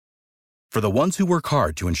For the ones who work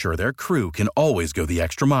hard to ensure their crew can always go the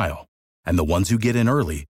extra mile, and the ones who get in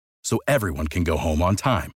early so everyone can go home on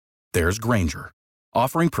time, there's Grainger,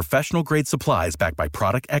 offering professional-grade supplies backed by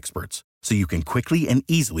product experts so you can quickly and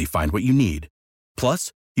easily find what you need.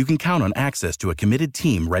 Plus, you can count on access to a committed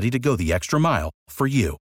team ready to go the extra mile for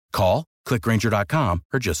you. Call, click Grainger.com,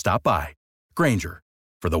 or just stop by. Grainger,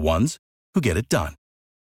 for the ones who get it done.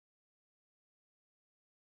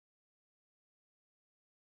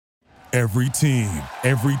 Every team,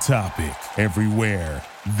 every topic, everywhere.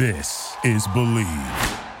 This is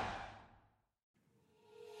Believe.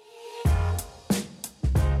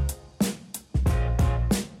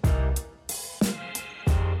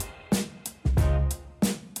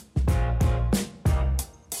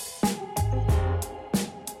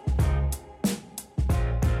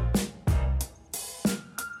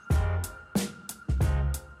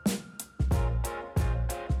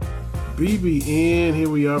 BBN, here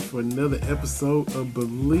we are for another episode of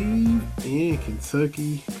Believe in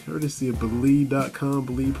Kentucky, courtesy of Believe.com,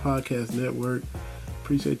 Believe Podcast Network.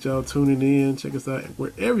 Appreciate y'all tuning in. Check us out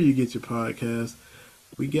wherever you get your podcasts.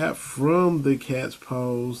 We got from the Cat's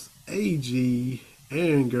Paws, AG,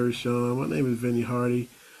 Aaron Gershon. My name is Vinny Hardy.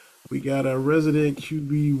 We got our resident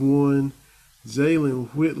QB1, Jalen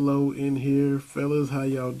Whitlow in here. Fellas, how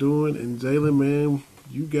y'all doing? And Jalen, man,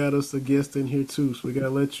 you got us a guest in here too, so we got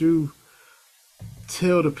to let you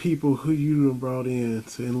tell the people who you done brought in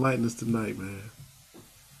to enlighten us tonight, man.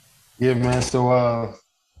 Yeah, man. So, a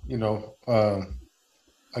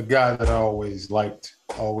guy that I always liked,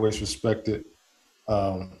 always respected.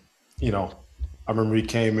 I remember he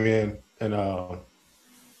came in and, I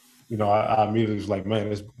immediately was like, man,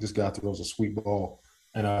 this guy throws a sweet ball.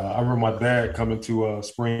 And I remember my dad coming to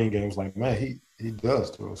spring games like, man, he does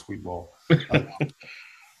throw a sweet ball.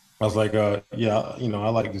 I was like, I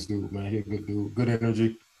like this dude, man. He's a good dude, good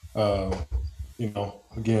energy.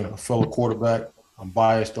 Again, a fellow quarterback. I'm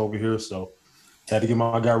biased over here, so had to get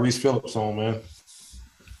my guy Reese Phillips on, man.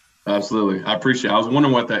 Absolutely. I appreciate it. I was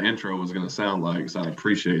wondering what that intro was going to sound like, so I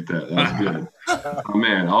appreciate that. That was good. Oh,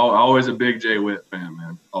 man, always a big Jay Witt fan,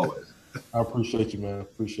 man. Always. I appreciate you, man.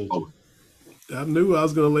 Appreciate you. I knew I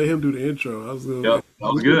was going to let him do the intro. That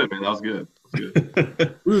was good, man. That was good.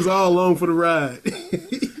 We was all along for the ride.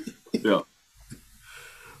 Yeah.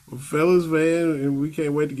 Well, fellas, man, and we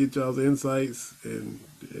can't wait to get y'all's insights. And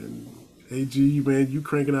AG, man, you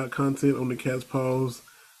cranking out content on the Cat's Paws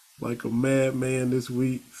like a madman this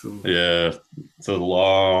week. So yeah, it's a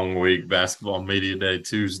long week. Basketball Media Day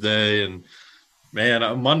Tuesday, and man,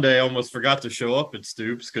 Monday I almost forgot to show up at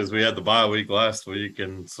Stoops because we had the bye week last week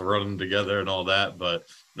and it's running together and all that. But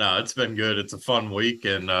no, it's been good. It's a fun week,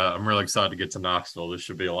 and I'm really excited to get to Knoxville. This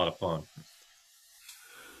should be a lot of fun.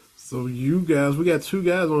 So you guys, we got two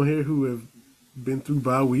guys on here who have been through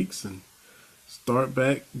bye weeks and start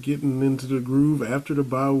back getting into the groove after the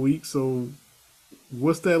bye week. So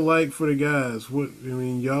what's that like for the guys?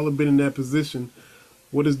 Y'all have been in that position.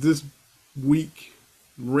 What has this week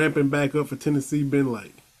ramping back up for Tennessee been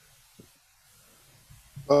like?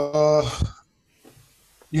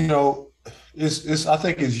 It's I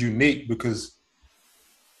think it's unique because,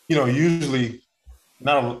 usually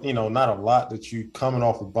not a lot that you coming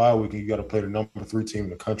off a bye week and you got to play the number 3 team in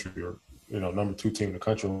the country or, number 2 team in the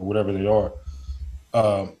country or whatever they are.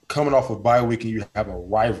 Coming off a bye week and you have a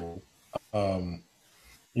rival, coming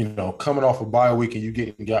off a bye week and you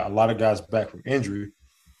got a lot of guys back from injury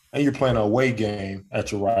and you're playing an away game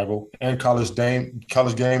at your rival and college game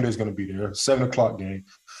day is going to be there, 7:00 game.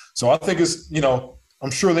 So I think it's, I'm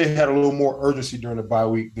sure they had a little more urgency during the bye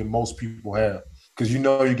week than most people have because,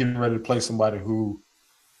 you're getting ready to play somebody who,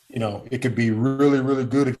 it could be really, really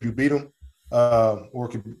good if you beat them, or it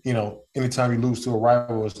could, anytime you lose to a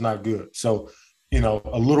rival, it's not good. So,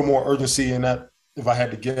 a little more urgency in that, if I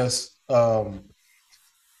had to guess. From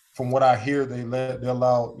what I hear, they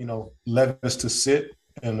allow, Levis to sit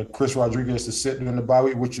and Chris Rodriguez to sit during the bye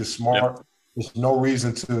week, which is smart. Yep. There's no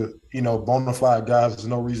reason to, bona fide guys, there's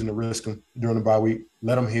no reason to risk them during the bye week.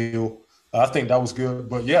 Let them heal. I think that was good.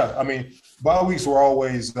 But, yeah, bye weeks were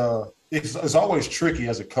always it's always tricky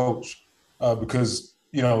as a coach because,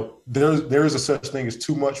 there is a such thing as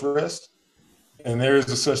too much rest and there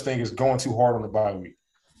is a such thing as going too hard on the bye week.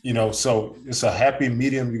 So it's a happy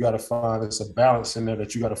medium you got to find. It's a balance in there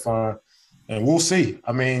that you got to find. And we'll see.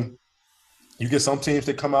 You get some teams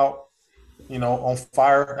that come out, on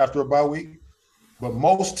fire after a bye week. But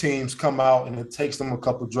most teams come out and it takes them a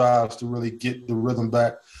couple drives to really get the rhythm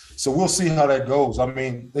back. So we'll see how that goes.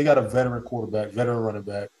 They got a veteran quarterback, veteran running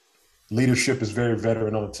back. Leadership is very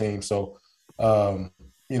veteran on the team. So,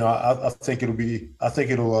 I think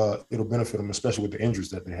it'll benefit them, especially with the injuries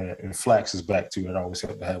that they had. And Flax is back too. That always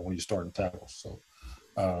have to have when you're starting tackles. So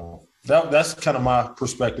that's kind of my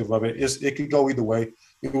perspective of it. It could go either way.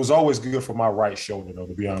 It was always good for my right shoulder, though,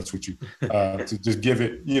 to be honest with you, to just give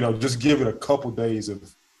it a couple days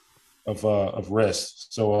of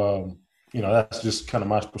rest. So that's just kind of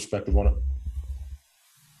my perspective on it.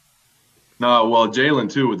 No, well,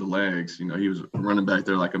 Jalen too with the legs. He was running back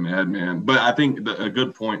there like a madman. But I think a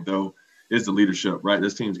good point though is the leadership. Right,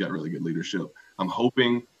 this team's got really good leadership. I'm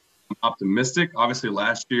optimistic. Obviously,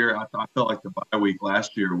 last year I felt like the bye week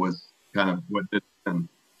last year was kind of what did in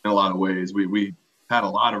a lot of ways. We had a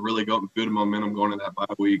lot of really good momentum going into that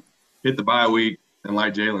bye week. Hit the bye week, and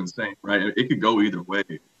like Jalen's saying, right, it could go either way.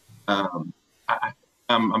 I'm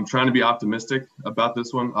trying to be optimistic about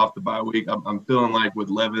this one off the bye week. I'm feeling like with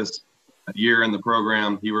Levis, a year in the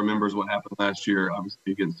program, he remembers what happened last year,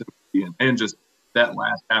 obviously against Tennessee, and just that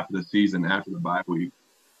last half of the season after the bye week.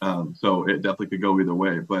 So it definitely could go either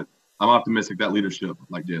way. But I'm optimistic that leadership,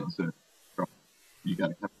 like Jalen said, you got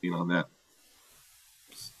to kind of lean on that.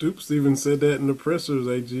 Stoops even said that in the pressers,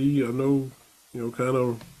 AG. I know, kind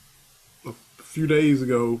of a few days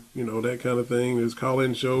ago, that kind of thing. His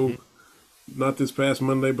call-in show, not this past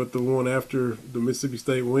Monday, but the one after the Mississippi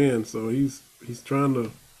State win. So he's trying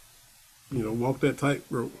to, walk that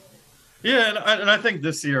tightrope. Yeah, and I think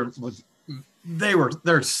this year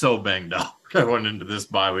they're so banged up going into this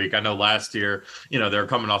bye week. I know last year, they're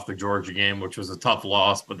coming off the Georgia game, which was a tough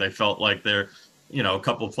loss, but they felt like they're, a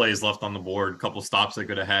couple of plays left on the board, a couple of stops they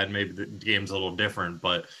could have had. Maybe the game's a little different,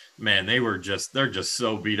 but man, they're just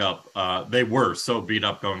so beat up. They were so beat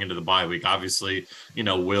up going into the bye week. Obviously,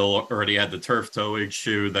 Will already had the turf toe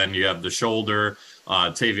issue. Then you have the shoulder.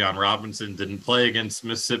 Tavion Robinson didn't play against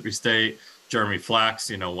Mississippi State. Jeremy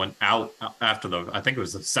Flax, went out after I think it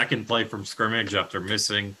was the second play from scrimmage after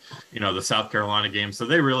missing, the South Carolina game. So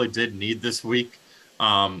they really did need this week.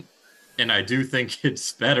 And I do think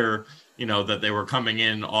it's better, that they were coming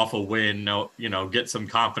in off a win, get some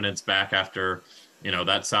confidence back after,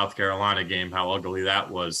 that South Carolina game, how ugly that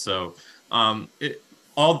was. So I've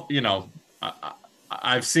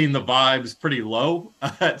seen the vibes pretty low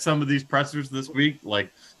at some of these pressers this week,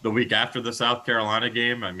 like the week after the South Carolina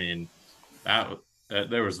game. I mean,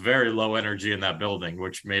 there was very low energy in that building,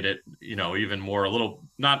 which made it, even more a little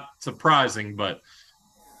not surprising, but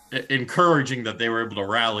encouraging that they were able to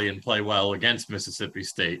rally and play well against Mississippi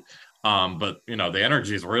State. But the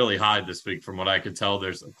energy is really high this week. From what I could tell,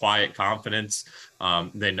 there's a quiet confidence.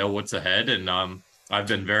 They know what's ahead, and I've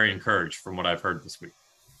been very encouraged from what I've heard this week.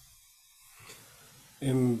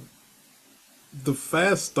 And the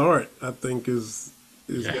fast start, I think, is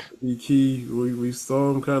got to be key. We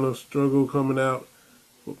saw them kind of struggle coming out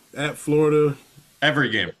at Florida.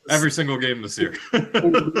 Every single game this year.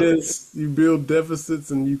 Yes, you build deficits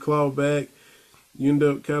and you claw back. You end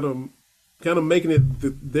up kind of making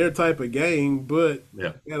it their type of game, but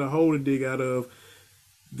got a hole to dig out of.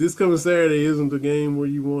 This coming Saturday isn't the game where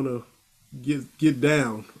you want to get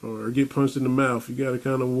down or get punched in the mouth. You got to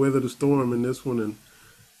kind of weather the storm in this one and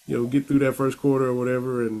get through that first quarter or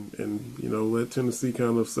whatever, and let Tennessee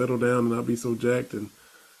kind of settle down and not be so jacked. And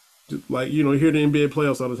just like, you hear the NBA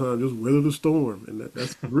playoffs all the time, just weather the storm. And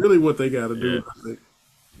that's really what they got to do, I think.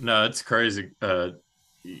 No, it's crazy.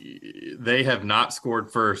 They have not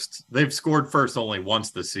scored first. They've scored first only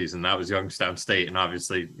once this season. That was Youngstown State, and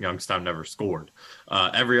obviously Youngstown never scored.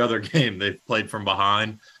 Every other game they've played from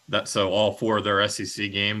behind. So all four of their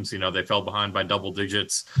SEC games, they fell behind by double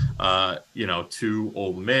digits. To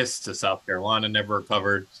Ole Miss, to South Carolina, never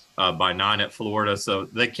recovered, by 9 at Florida. So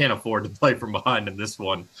they can't afford to play from behind in this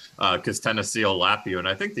one because Tennessee will lap you. And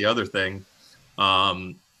I think the other thing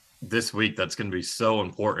this week that's going to be so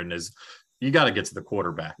important is you got to get to the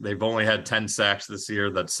quarterback. They've only had 10 sacks this year.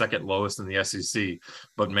 That's second lowest in the SEC.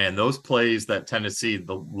 But, man, those plays that Tennessee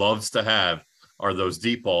loves to have are those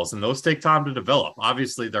deep balls, and those take time to develop.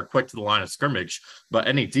 Obviously, they're quick to the line of scrimmage, but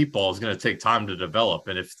any deep ball is going to take time to develop.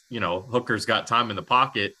 And if, Hooker's got time in the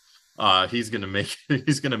pocket, he's going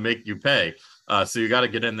to make you pay. So you got to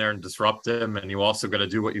get in there and disrupt him, and you also got to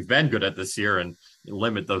do what you've been good at this year and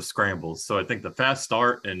limit those scrambles. So I think the fast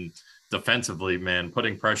start and defensively, man,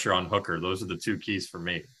 putting pressure on Hooker, those are the two keys for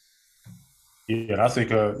me. Yeah, and I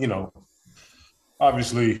think,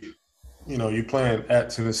 obviously, you're playing at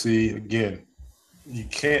Tennessee again. You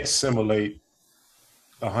can't simulate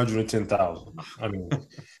 110,000. I mean,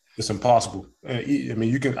 it's impossible. I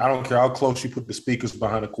mean, I don't care how close you put the speakers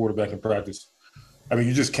behind a quarterback in practice. I mean,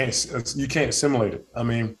 you just can't simulate it. I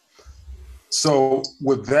mean, so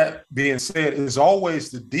with that being said, it's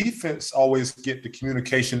always the defense always get the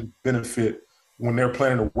communication benefit when they're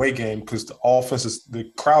playing an away game because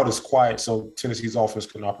the crowd is quiet, so Tennessee's offense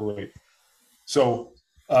can operate. So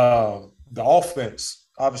the offense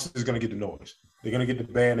obviously is going to get the noise. They're going to get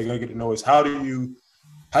the band. They're going to get the noise. How do you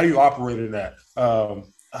operate in that?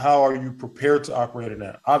 How are you prepared to operate in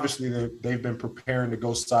that? Obviously, they've been preparing to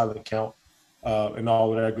go silent count and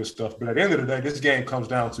all of that good stuff. But at the end of the day, this game comes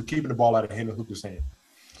down to keeping the ball out of Hendon Hooker's hand.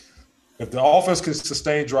 If the offense can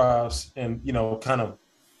sustain drives and, kind of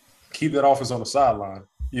keep that offense on the sideline,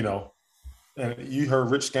 and you heard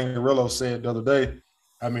Rich Scangarello say it the other day,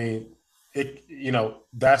 I mean,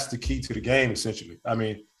 that's the key to the game, essentially. I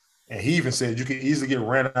mean, and he even said you can easily get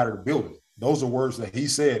ran out of the building. Those are words that he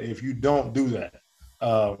said if you don't do that.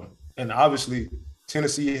 And obviously,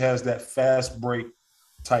 Tennessee has that fast break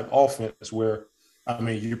type offense where, I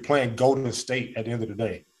mean, you're playing Golden State at the end of the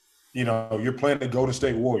day. You're playing the Golden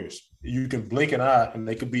State Warriors. You can blink an eye and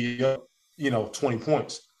they could be up, 20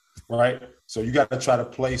 points, right? So you got to try to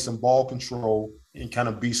play some ball control and kind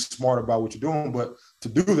of be smart about what you're doing. But to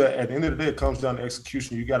do that, at the end of the day, it comes down to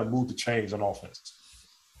execution. You got to move the chains on offense.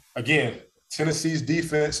 Again, Tennessee's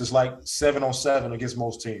defense is like 7-on-7 against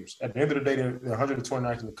most teams. At the end of the day, they're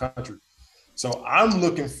 129th in the country. So I'm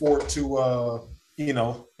looking forward to,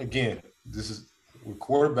 again, this is with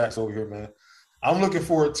quarterbacks over here, man. I'm looking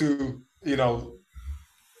forward to,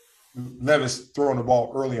 Levis throwing the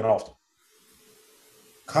ball early and often.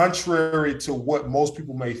 Contrary to what most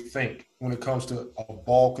people may think when it comes to a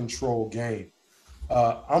ball control game,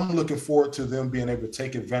 I'm looking forward to them being able to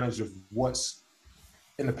take advantage of what's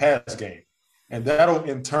in the pass game. And that'll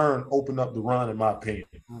in turn open up the run, in my opinion.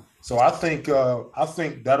 So I think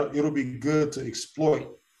it'll be good to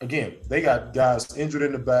exploit. Again, they got guys injured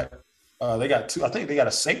in the back. They got two. I think they got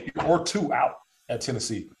a safety or two out at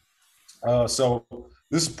Tennessee. So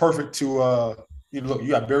this is perfect to look. You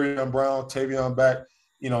got Berryon Brown, Tavion back.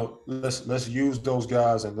 Let's use those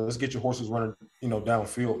guys and let's get your horses running.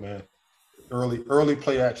 Downfield, man. Early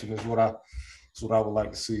play action is what I would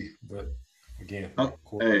like to see. But again,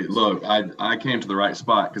 hey, look, I came to the right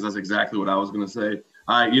spot because that's exactly what I was going to say.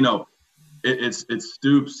 It's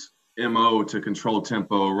Stoops' MO to control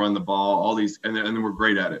tempo, run the ball, all these, and then we're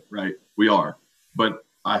great at it, right? We are, but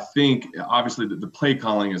I think obviously the play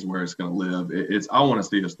calling is where it's going to live. I want to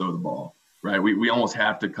see us throw the ball, right? We almost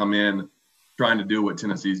have to come in trying to do what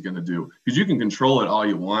Tennessee's going to do because you can control it all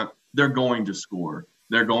you want. They're going to score.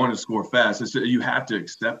 They're going to score fast. You have to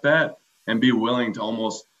accept that and be willing to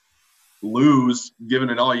almost lose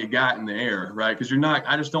giving it all you got in the air, right? Because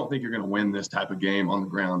I just don't think you're going to win this type of game on the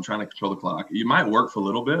ground trying to control the clock. You might work for a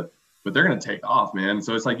little bit, but they're going to take off, man.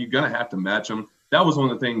 So it's like you're going to have to match them. That was one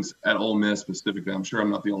of the things at Ole Miss specifically. I'm sure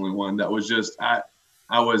I'm not the only one. That was just I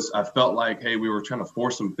felt like, hey, we were trying to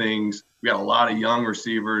force some things. We got a lot of young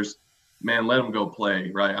receivers. Man, let them go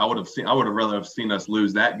play, right? I would have rather have seen us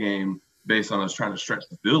lose that game based on us trying to stretch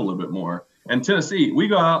the field a little bit more. And Tennessee, we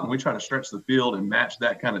go out and we try to stretch the field and match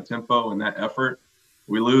that kind of tempo and that effort.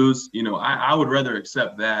 We lose. I would rather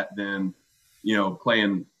accept that than,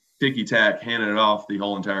 playing ticky-tack, handing it off the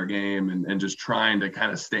whole entire game and just trying to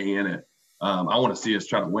kind of stay in it. I want to see us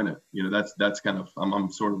try to win it. That's kind of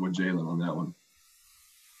I'm sort of with Jalen on that one.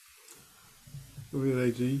 Go ahead,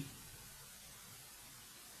 AG.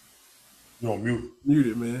 You're on mute. Mute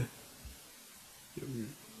it, man.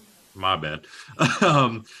 My bad.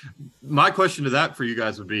 My question to that for you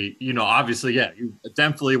guys would be, obviously, yeah, you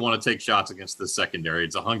definitely want to take shots against the secondary.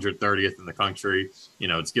 It's 130th in the country.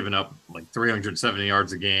 It's given up like 370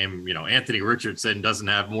 yards a game. Anthony Richardson doesn't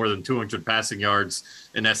have more than 200 passing yards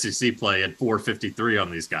in SEC play at 453 on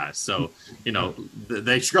these guys. So,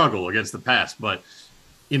 they struggle against the pass. But,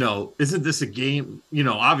 isn't this a game?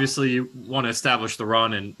 Obviously you want to establish the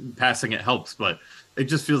run and passing it helps, but it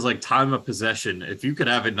just feels like time of possession. If you could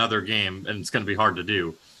have another game, and it's going to be hard to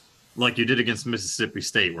do, like you did against Mississippi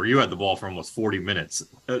State, where you had the ball for almost 40 minutes,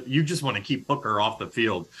 you just want to keep Hooker off the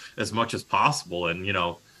field as much as possible. And,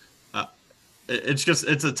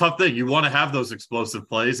 it's a tough thing. You want to have those explosive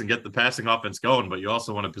plays and get the passing offense going, but you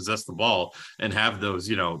also want to possess the ball and have those,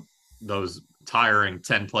 those tiring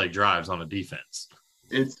 10-play drives on a defense.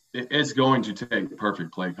 It's going to take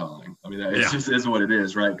perfect play calling. I mean, just is what it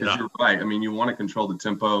is, right? Because you're right. I mean, you want to control the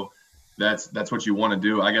tempo. That's what you want to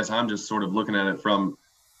do. I guess I'm just sort of looking at it from,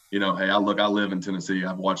 hey, I live in Tennessee.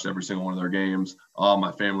 I've watched every single one of their games. All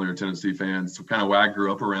my family are Tennessee fans. So kind of where I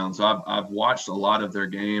grew up around. So I've watched a lot of their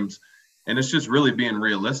games, and it's just really being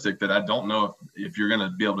realistic that I don't know if you're going to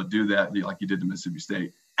be able to do that like you did to Mississippi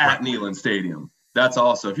State at Neyland Stadium. That's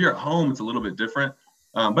also, if you're at home, it's a little bit different.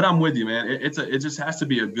 But I'm with you, man. It just has to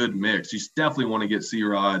be a good mix. You definitely want to get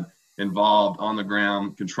C-Rod involved on the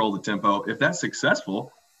ground, control the tempo. If that's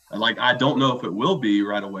successful, Like, I don't know if it will be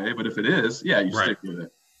right away, but if it is, yeah, you Right. stick with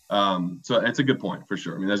it. So it's a good point for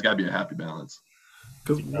sure. I mean, there's got to be a happy balance.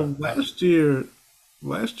 Because last year,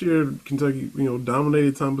 Kentucky,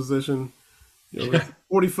 dominated time possession.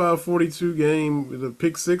 45-42 game. The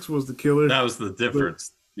pick six was the killer. That was the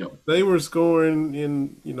difference. They were scoring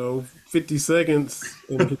in 50 seconds,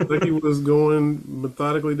 and Kentucky was going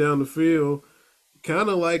methodically down the field, kind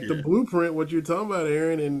of like the blueprint what you're talking about,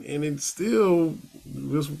 Aaron, and it still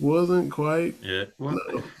just wasn't quite. Yeah.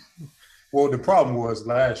 Well, the problem was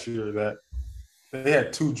last year that they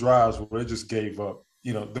had 2 drives where they just gave up.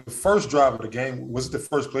 The first drive of the game was the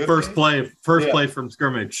first play. First play from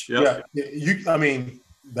scrimmage. Yep. Yeah.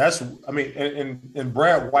 And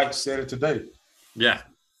Brad White said it today. Yeah.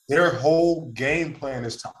 Their whole game plan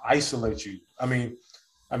is to isolate you.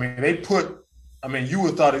 They put. You would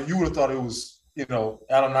have thought it was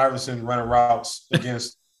Allen Iverson running routes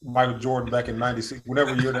against Michael Jordan back in '96,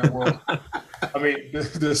 whatever year that was.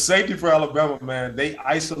 The safety for Alabama, man, they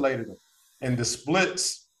isolated them, and the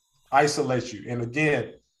splits isolate you. And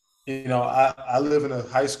again, I live in a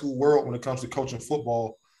high school world when it comes to coaching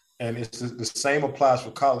football, and it's the same applies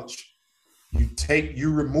for college.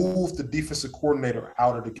 You remove the defensive coordinator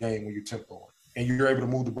out of the game when you tempo, and you're able to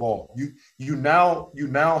move the ball. You now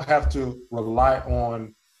have to rely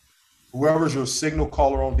on whoever's your signal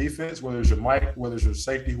caller on defense, whether it's your mic, whether it's your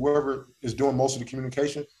safety, whoever is doing most of the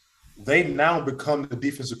communication. They now become the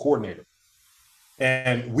defensive coordinator.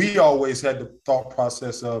 And we always had the thought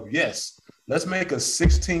process of, yes, let's make a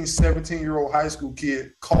 16, 17-year-old high school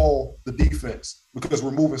kid call the defense because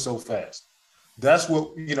we're moving so fast. That's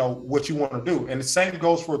what you want to do. And the same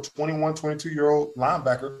goes for a 21, 22-year-old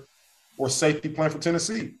linebacker or safety playing for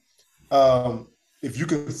Tennessee. If you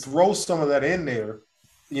can throw some of that in there,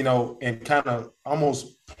 and kind of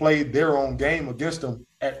almost play their own game against them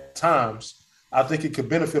at times, I think it could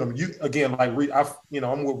benefit them.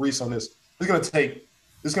 I'm with Reese on this. It's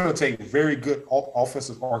going to take very good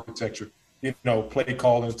offensive architecture, play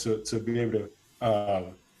calling to be able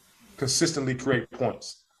to consistently create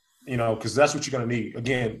points, because that's what you're going to need.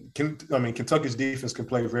 Again, Kentucky's defense can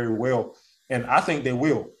play very well, and I think they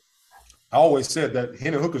will. I always said that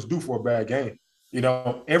Hendon Hooker's due for a bad game.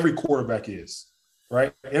 Every quarterback is,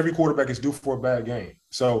 right? Every quarterback is due for a bad game.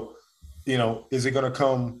 So, is it going to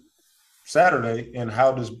come Saturday? And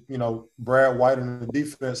how does, Brad White and the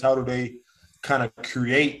defense, how do they kind of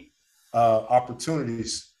create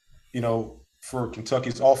opportunities, for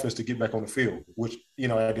Kentucky's offense to get back on the field, which,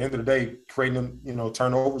 at the end of the day, creating them,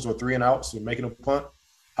 turnovers or 3 and outs and making a punt.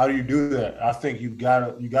 How do you do that? I think you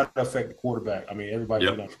gotta affect the quarterback. Everybody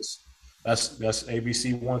knows that's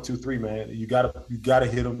ABC 1, 2, 3, man. You gotta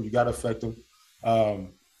hit them. You gotta affect them.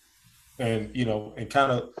 And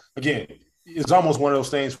kind of, again, it's almost one of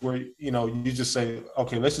those things where, you just say,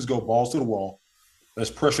 okay, let's just go balls to the wall.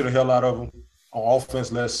 Let's pressure the hell out of them. On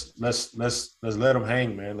offense, let's let them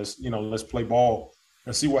hang, man. Let's play ball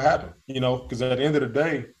and see what happens. Because at the end of the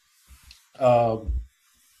day,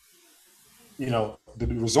 the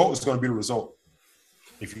result is going to be the result.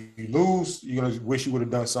 If you lose, you're going to wish you would have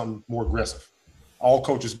done something more aggressive. All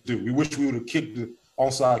coaches do. We wish we would have kicked the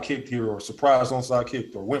onside kick here, or surprise onside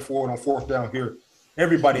kick, or went forward on 4th down here.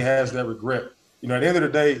 Everybody has that regret. At the end of the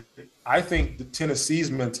day, I think the Tennessee's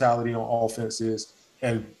mentality on offense is,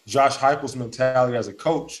 and Josh Heupel's mentality as a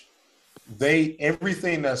coach,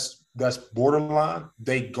 everything that's borderline,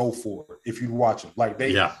 they go for it. If you watch them,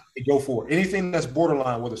 they go for it. Anything that's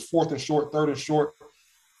borderline, whether it's 4th and short, 3rd and short,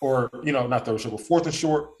 or not 3rd and short, but 4th and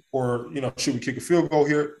short, or should we kick a field goal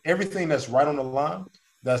here? Everything that's right on the line,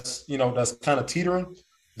 that's kind of teetering,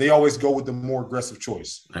 they always go with the more aggressive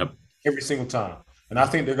choice. Yep. Every single time. And I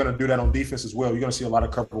think they're going to do that on defense as well. You're going to see a lot of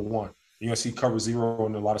cover 1. You're going to see cover 0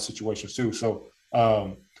 in a lot of situations too. So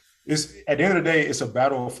it's, at the end of the day, it's a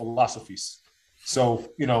battle of philosophies. So,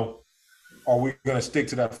 are we going to stick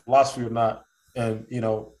to that philosophy or not? And,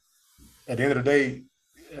 at the end of the day,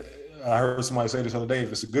 I heard somebody say this other day,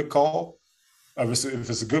 if it's a good call, if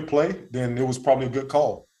it's a good play, then it was probably a good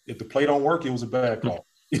call. If the play don't work, it was a bad call.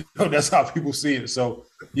 That's how people see it. So,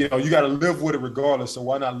 you got to live with it regardless. So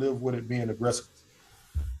why not live with it being aggressive?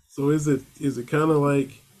 So is it kind of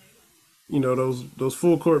like, those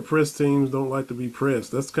full court press teams don't like to be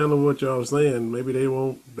pressed? That's kind of what y'all are saying. Maybe they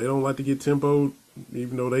don't like to get tempoed,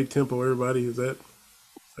 even though they tempo everybody. Is that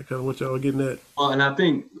kind of what y'all are getting at? Well, and I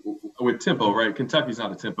think with tempo, right? Kentucky's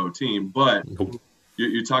not a tempo team, but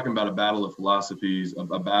you're talking about a battle of philosophies,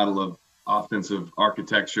 a battle of offensive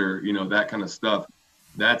architecture, that kind of stuff.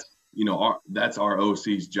 That's our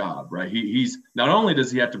OC's job, right? He's not only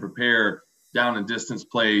does he have to prepare down and distance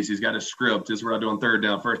plays, he's got a script. This is what I do on 3rd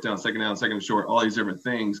down, 1st down, 2nd down, 2nd and short, all these different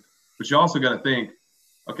things. But you also got to think,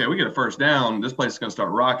 okay, we get a first down. This place is going to start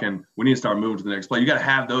rocking. We need to start moving to the next play. You got to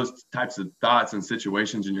have those types of thoughts and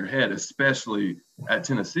situations in your head, especially at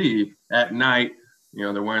Tennessee at night. You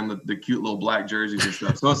know, they're wearing the cute little black jerseys and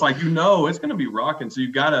stuff. So it's like, it's going to be rocking. So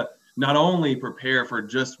you got to not only prepare for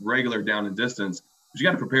just regular down and distance, but you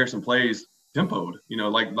got to prepare some plays tempoed,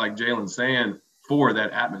 like Jalen's saying, for that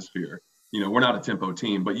atmosphere. We're not a tempo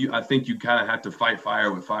team, but I think you kind of have to fight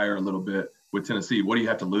fire with fire a little bit with Tennessee. What do you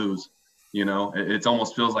have to lose? It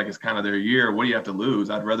almost feels like it's kind of their year. What do you have to lose?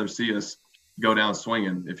 I'd rather see us go down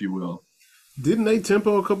swinging, if you will. Didn't they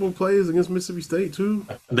tempo a couple of plays against Mississippi State too?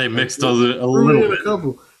 They mixed a little bit. A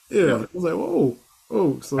couple. Yeah, it was like, whoa.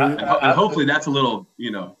 So and hopefully that's a little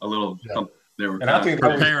something they were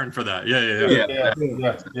preparing for that.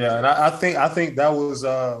 Yeah. And I think that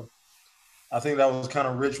was kind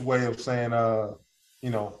of Rich's way of saying,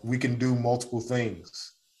 we can do multiple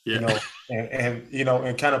things. Yeah.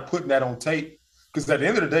 And kind of putting that on tape, because at the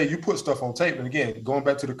end of the day, you put stuff on tape. And again, going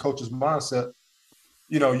back to the coach's mindset,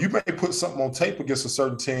 you may put something on tape against a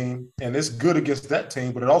certain team, and it's good against that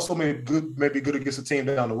team, but it also may be good against a team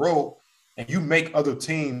down the road. And you make other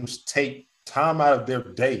teams take time out of their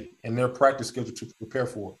day and their practice schedule to prepare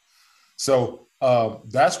for it. So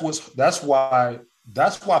that's why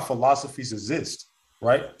philosophies exist,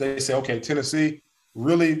 right? They say, okay, Tennessee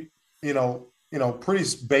really, pretty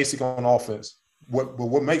basic on offense. But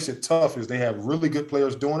what makes it tough is they have really good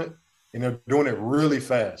players doing it, and they're doing it really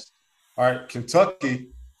fast. All right,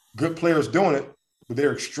 Kentucky, good players doing it, but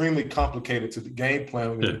they're extremely complicated to the game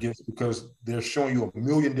plan against, because they're showing you a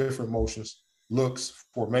million different motions, looks,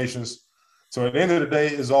 formations. So at the end of the day,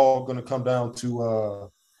 it's all going to come down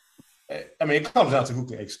to it comes down to who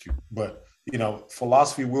can execute. But,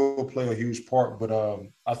 philosophy will play a huge part. But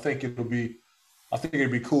I think it'd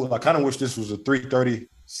be cool. I kind of wish this was a 3:30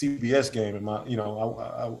 CBS game. And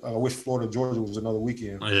I wish Florida Georgia was another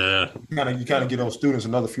weekend. Yeah, you kind of get those students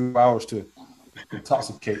another few hours to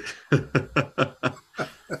intoxicate.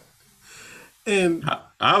 And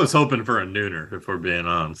I was hoping for a nooner, if we're being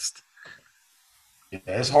honest. Yeah,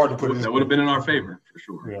 it's hard to put. That would have been in our favor for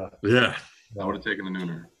sure. Yeah. I would have taken the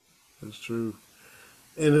nooner. That's true.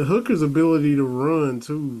 And the Hooker's ability to run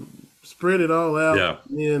too, spread it all out. Yeah.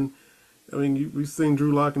 And we've seen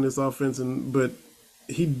Drew Lock in this offense, but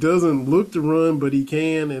he doesn't look to run, but he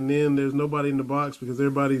can. And then there's nobody in the box because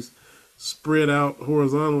everybody's spread out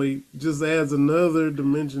horizontally. Just adds another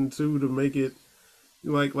dimension too to make it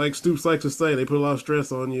like Stoops likes to say. They put a lot of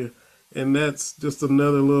stress on you, and that's just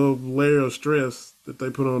another little layer of stress that they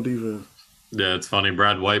put on defense. Yeah, it's funny.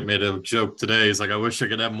 Brad White made a joke today. He's like, I wish I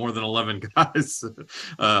could have more than 11 guys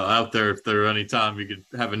out there. If there were any time you could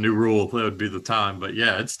have a new rule, that would be the time. But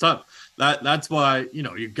yeah, it's tough. That's why,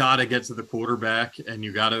 you got to get to the quarterback and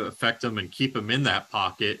you got to affect him and keep him in that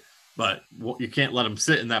pocket. But you can't let him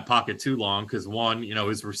sit in that pocket too long because, one,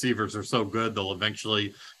 his receivers are so good, they'll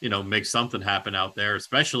eventually, make something happen out there,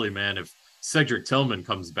 especially, man, if Cedric Tillman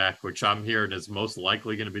comes back, which I'm hearing is most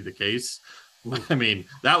likely going to be the case. I mean,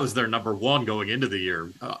 that was their number one going into the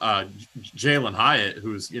year. Jalen Hyatt,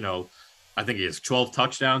 who's, I think he has 12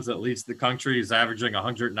 touchdowns that leads the country. He's averaging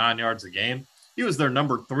 109 yards a game. He was their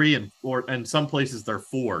number 3 or in some places they're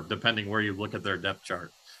 4, depending where you look at their depth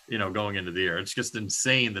chart, going into the year. It's just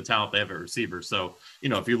insane the talent they have at receiver. So,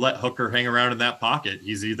 if you let Hooker hang around in that pocket,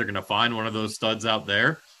 he's either going to find one of those studs out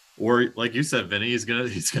there, or like you said, Vinny, he's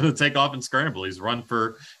gonna take off and scramble. He's run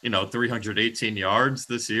for 318 yards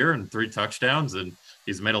this year and 3 touchdowns, and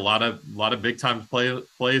he's made a lot of big time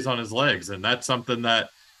plays on his legs. And that's something that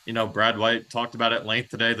Brad White talked about at length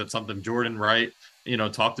today. That's something Jordan Wright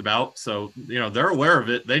talked about. So they're aware of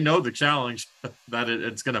it. They know the challenge that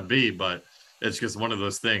it's going to be, but it's just one of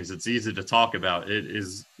those things. It's easy to talk about. It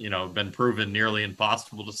is been proven nearly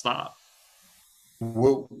impossible to stop.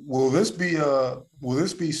 Will this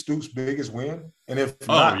be Stoops' biggest win? And if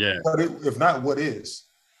not, what is?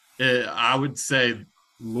 I would say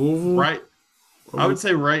Louisville. Right. I would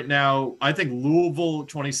say right now, I think Louisville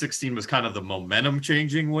 2016 was kind of the momentum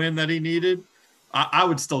changing win that he needed. I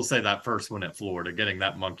would still say that first win at Florida, getting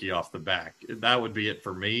that monkey off the back, that would be it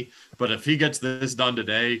for me. But if he gets this done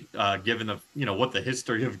today, given the what the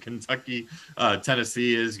history of Kentucky,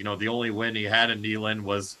 Tennessee is, the only win he had in Neyland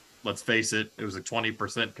was, let's face it, it was a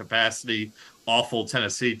 20% capacity, awful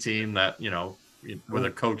Tennessee team that, with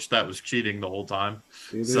a coach that was cheating the whole time.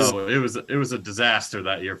 So it was a disaster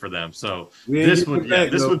that year for them. So this would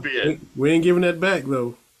be it. We ain't giving that back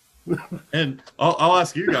though. And I'll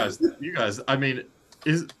ask you guys, I mean,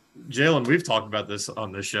 is Jalen, we've talked about this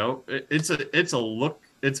on this show. It's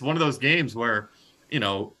one of those games where,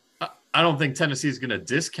 I don't think Tennessee is going to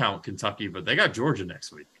discount Kentucky, but they got Georgia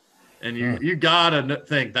next week. And you gotta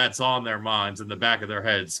think that's on their minds, in the back of their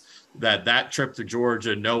heads, that trip to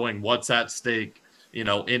Georgia, knowing what's at stake,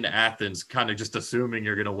 in Athens, kind of just assuming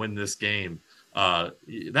you're going to win this game.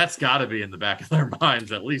 That's got to be in the back of their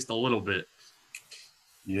minds at least a little bit.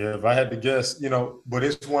 Yeah, if I had to guess, but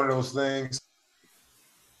it's one of those things.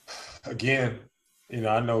 Again,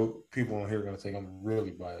 I know people on here are going to think I'm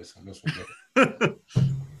really biased on this one, but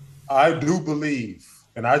I do believe,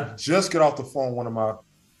 and I just got off the phone with one of my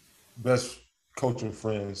best coaching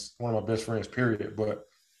friends, one of my best friends, period. But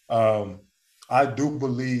I do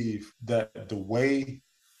believe that the way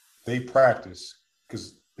they practice,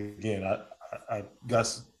 because again, I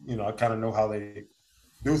guess, I kind of know how they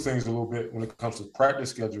do things a little bit when it comes to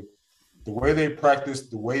practice schedule. The way they practice,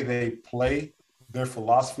 the way they play, their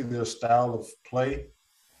philosophy, their style of play,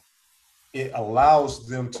 it allows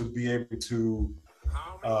them to be able to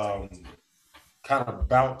kind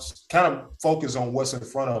of focus on what's in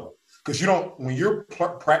front of them. Because when you're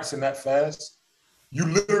practicing that fast, you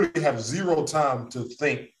literally have zero time to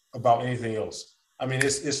think about anything else. I mean,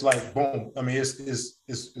 it's like boom. I mean,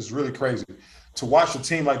 it's really crazy. To watch a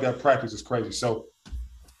team like that practice is crazy. So,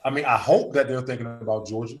 I mean, I hope that they're thinking about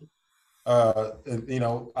Georgia. And,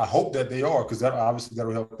 I hope that they are, because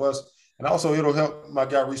that'll help us. And also it'll help my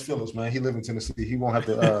guy Reese Phillips, man. He lives in Tennessee. He won't have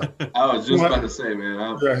to I was just about to say,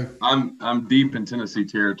 man, I'm deep in Tennessee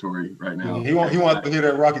territory right now. He won't have to hear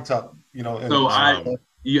that Rocky Top, So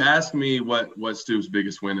you asked me what Stoops'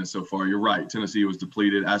 biggest win is so far. You're right. Tennessee was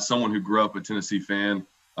depleted. As someone who grew up a Tennessee fan,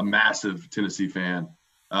 a massive Tennessee fan,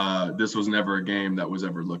 this was never a game that was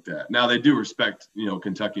ever looked at. Now they do respect,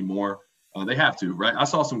 Kentucky more. They have to, right? I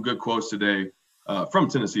saw some good quotes today from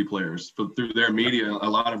Tennessee players through their media, a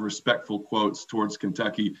lot of respectful quotes towards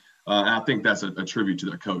Kentucky. And I think that's a tribute to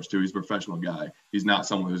their coach too. He's a professional guy. He's not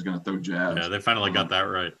someone who's going to throw jabs. Yeah, they finally got that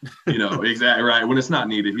right. Exactly right. When it's not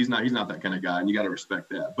needed, he's not that kind of guy, and you got to respect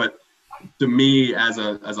that. But to me, as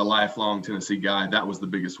a lifelong Tennessee guy, that was the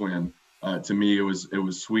biggest win. To me, it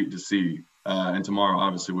was sweet to see. And tomorrow,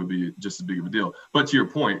 obviously, would be just as big of a deal. But to your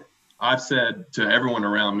point, I've said to everyone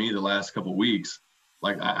around me the last couple of weeks,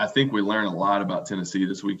 I think we learn a lot about Tennessee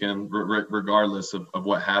this weekend, regardless of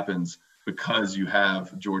what happens, because you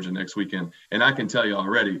have Georgia next weekend. And I can tell you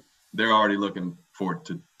already, they're already looking forward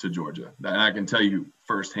to Georgia. And I can tell you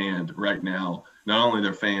firsthand right now, not only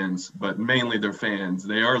their fans, but mainly their fans,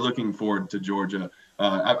 they are looking forward to Georgia.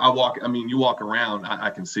 You walk around, I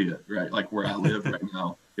can see it, right? Like where I live right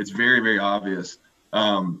now. It's very, very obvious.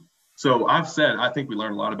 So I've said, I think we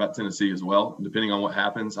learned a lot about Tennessee as well, depending on what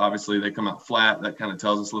happens. Obviously, they come out flat. That kind of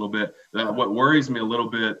tells us a little bit. What worries me a little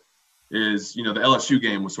bit is, the LSU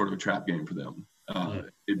game was sort of a trap game for them.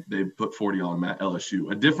 They put 40 on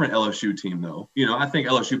LSU. A different LSU team, though. I think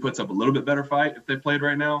LSU puts up a little bit better fight if they played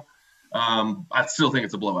right now. I still think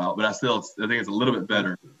it's a blowout, but I think it's a little bit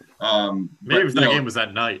better. Maybe if that game was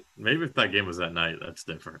at night. That's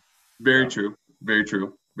different. Very true. Very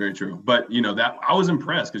true. Very true. But, that I was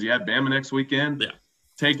impressed because you had Bama next weekend. Yeah.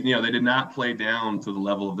 They did not play down to the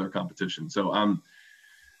level of their competition. So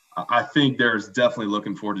I think there's definitely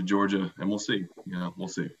looking forward to Georgia, and we'll see. We'll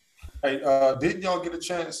see. Hey, didn't y'all get a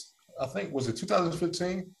chance? I think, was it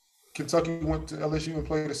 2015? Kentucky went to LSU and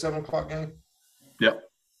played a 7:00 game? Yep.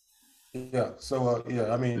 Yeah. So,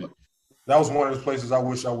 that was one of those places I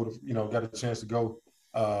wish I would have, got a chance to go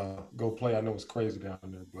play. I know it's crazy down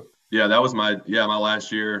there, but. Yeah, that was my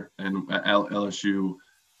last year and at LSU.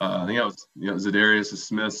 I think that was Zadarius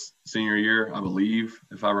Smith's senior year, I believe,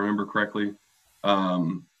 if I remember correctly. But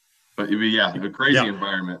a crazy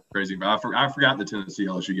environment, crazy. I forgot the Tennessee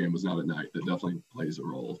LSU game was not at night. That definitely plays a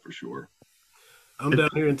role for sure. I'm down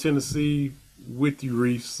here in Tennessee with you,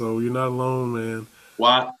 Reese. So you're not alone, man.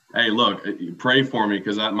 Well, hey, look, pray for me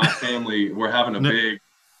because my family, we're having a big.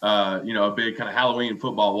 A big kind of Halloween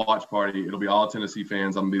football watch party. It'll be all Tennessee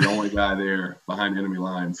fans. I'm going to be the only guy there behind enemy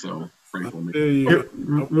lines, so pray for me. I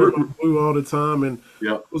work on Blue all the time, and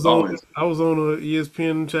yep, I was on a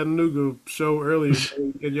ESPN Chattanooga show earlier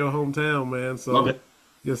in your hometown, man. So, love it.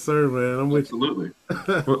 Yes, sir, man. I'm with you.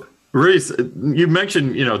 Absolutely. Reese, you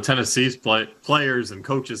mentioned Tennessee's players and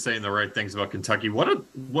coaches saying the right things about Kentucky.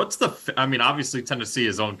 Obviously Tennessee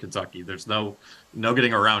has owned Kentucky. There's no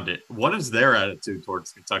getting around it. What is their attitude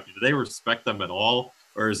towards Kentucky? Do they respect them at all,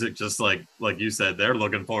 or is it just like you said, they're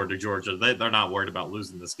looking forward to Georgia? They're not worried about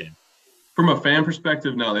losing this game. From a fan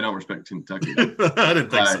perspective, no, they don't respect Kentucky. I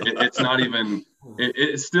didn't think so. It's not even.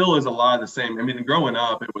 It still is a lot of the same. I mean, growing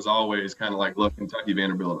up, it was always kind of like, look, Kentucky,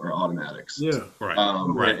 Vanderbilt are automatics. Yeah, right.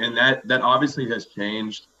 Right. And that obviously has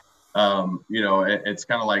changed. It's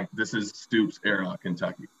kind of like this is Stoops' era,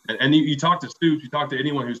 Kentucky. And you talk to Stoops, you talk to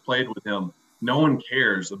anyone who's played with him. no one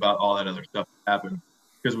cares about all that other stuff that happened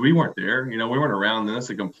because we weren't there. We weren't around. Then it's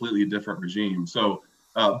a completely different regime. So,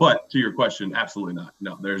 but to your question, absolutely not.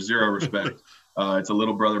 No, there's zero respect. It's a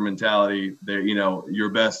little brother mentality. There, your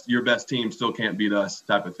best team still can't beat us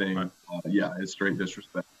type of thing. Right. Yeah, it's straight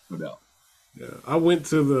disrespect, no doubt. Yeah, I went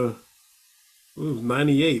to it was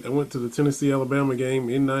 98. I went to the Tennessee-Alabama game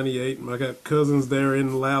in 98. I got cousins there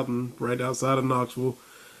in Loudon, right outside of Knoxville.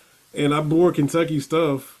 And I bore Kentucky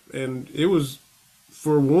stuff. And it was,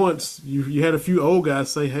 for once, you had a few old guys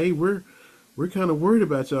say, hey, we're kind of worried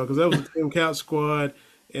about y'all. Because that was the Tim Couch squad.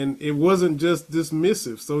 And it wasn't just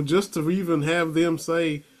dismissive. So just to even have them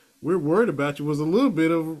say, we're worried about you, was a little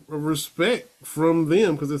bit of respect from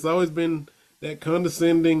them. Because it's always been that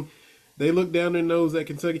condescending. They look down their nose at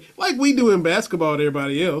Kentucky like we do in basketball to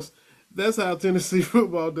everybody else. That's how Tennessee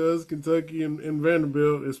football does Kentucky and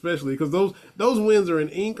Vanderbilt, especially because those wins are in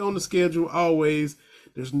ink on the schedule always.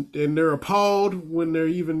 And they're appalled when they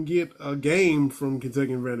even get a game from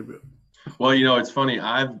Kentucky and Vanderbilt. Well, it's funny.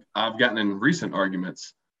 I've gotten in recent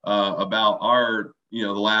arguments about our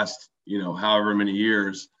the last however many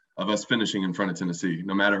years of us finishing in front of Tennessee,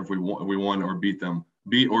 no matter if we won or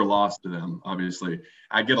beat or lost to them. Obviously,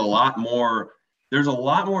 I get there's a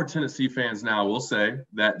lot more Tennessee fans now, we'll say,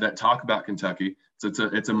 that talk about Kentucky. So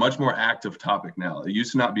it's a much more active topic now. It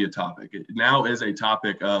used to not be a topic. It now is a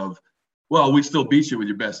topic of, well, we still beat you with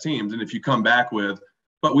your best teams. And if you come back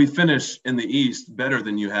but we finish in the East better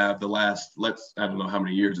than you have the last, I don't know how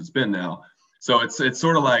many years it's been now. So it's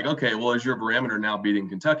sort of like, okay, well, is your barometer now beating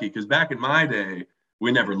Kentucky? Because back in my day,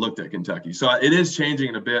 we never looked at Kentucky. So it is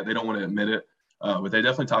changing a bit. They don't want to admit it. But they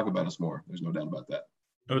definitely talk about us more. There's no doubt about that.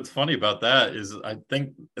 What's funny about that is I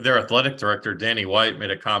think their athletic director, Danny White,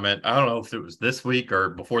 made a comment. I don't know if it was this week or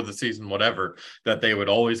before the season, whatever, that they would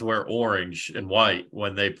always wear orange and white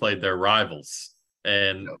when they played their rivals.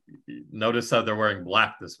 And notice how they're wearing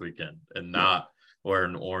black this weekend and not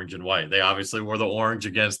wearing orange and white. They obviously wore the orange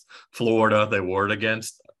against Florida. They wore it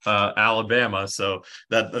against Alabama. So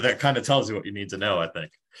that kind of tells you what you need to know, I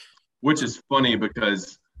think. Which is funny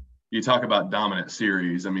because you talk about dominant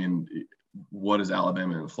series. I mean, what is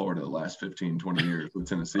Alabama and Florida the last 15, 20 years with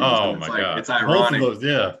Tennessee? Oh, my God. It's ironic. Both of those,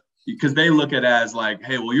 yeah. Because they look at it as like,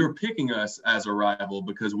 hey, well, you're picking us as a rival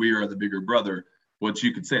because we are the bigger brother, which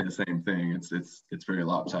you could say the same thing. It's very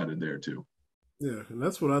lopsided there, too. Yeah, and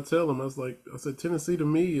that's what I tell them. I said, Tennessee to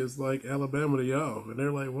me is like Alabama to y'all. And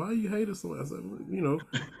they're like, why you hate us so much?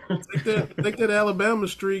 I said, take that Alabama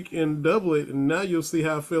streak and double it, and now you'll see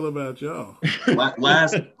how I feel about y'all.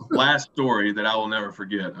 Last story that I will never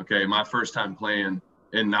forget. Okay, my first time playing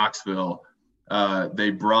in Knoxville, they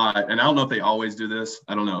brought, and I don't know if they always do this.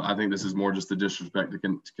 I don't know. I think this is more just the disrespect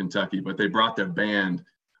to Kentucky, but they brought their band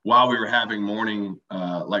while we were having morning,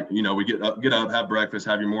 we get up, have breakfast,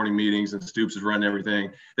 have your morning meetings, and Stoops is running everything.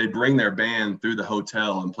 They bring their band through the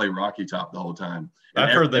hotel and play Rocky Top the whole time. I've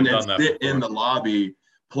heard they've done that before. In the lobby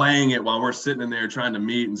playing it while we're sitting in there trying to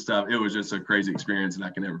meet and stuff. It was just a crazy experience, and I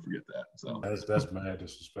can never forget that. So that's mad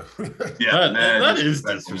disrespectful. Yeah, that is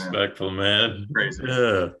disrespectful, man. Crazy.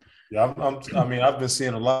 Yeah, I've been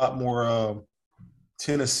seeing a lot more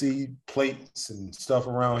Tennessee plates and stuff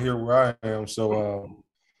around here where I am. So.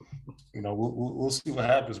 We'll see what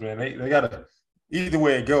happens, man. They gotta, either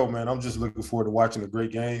way it go, man. I'm just looking forward to watching a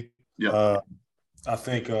great game. Yeah. I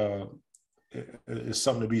think it's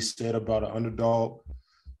something to be said about an underdog.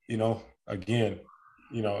 Again,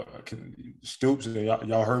 Stoops, and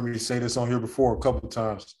y'all heard me say this on here before a couple of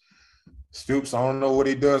times. Stoops, I don't know what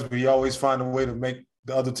he does, but he always find a way to make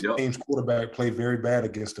the other team's quarterback play very bad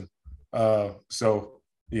against him.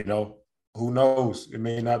 Who knows? It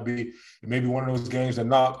may be one of those games that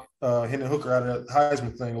knock Hendon Hooker out of the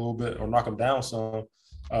Heisman thing a little bit or knock him down some.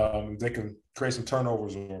 They can create some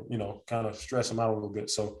turnovers or, kind of stress him out a little bit.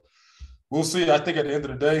 So we'll see. I think at the end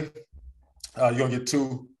of the day, you're going to get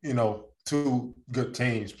two good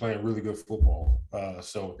teams playing really good football.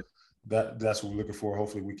 So that's what we're looking for.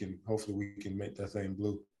 Hopefully we can make that thing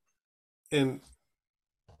blue. And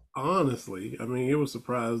honestly, it was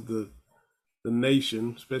surprised the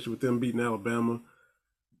nation, especially with them beating Alabama.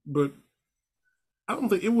 But I don't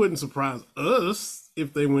think it wouldn't surprise us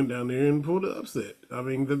if they went down there and pulled the upset.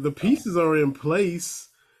 The pieces are in place.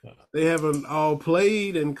 They haven't all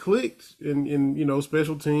played and clicked in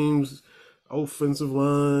special teams, offensive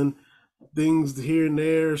line, things here and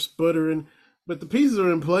there, sputtering. But the pieces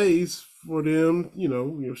are in place for them.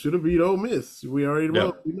 Should have beat Ole Miss. We already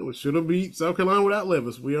know. Should have beat South Carolina without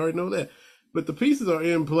Levis. We already know that. But the pieces are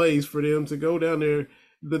in place for them to go down there.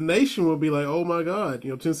 The nation will be like, oh, my God,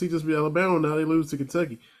 Tennessee just beat Alabama. Now they lose to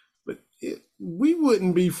Kentucky. But we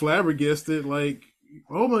wouldn't be flabbergasted like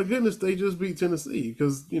oh my goodness, they just beat Tennessee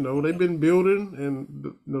because they've been building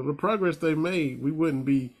and the progress they made. We wouldn't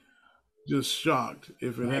be just shocked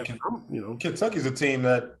if it happened. Kentucky's a team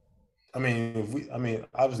that,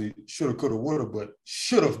 obviously shoulda, coulda, woulda, but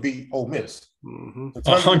should have beat Ole Miss.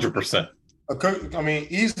 100%.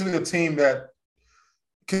 Easily a team that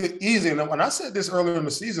could easily. And when I said this earlier in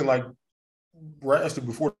the season, like right actually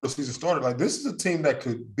before the season started, like this is a team that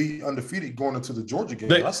could be undefeated going into the Georgia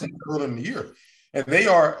game. I said earlier in the year, and they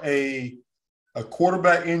are a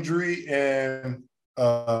quarterback injury and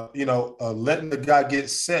letting the guy get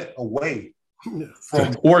set away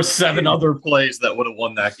from or 7 other plays that would have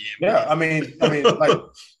won that game. Yeah, like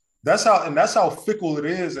that's how fickle it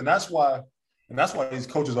is, and that's why these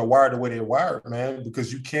coaches are wired the way they're wired, man.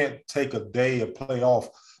 Because you can't take a day of play off.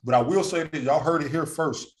 But I will say that y'all heard it here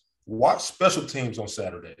first. Watch special teams on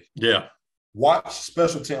Saturday. Yeah, watch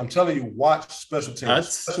special teams. I'm telling you, watch special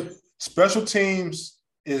teams. Special teams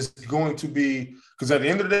is going to be, because at the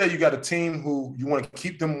end of the day, you got a team who you want to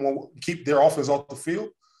keep their offense off the field.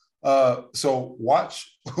 So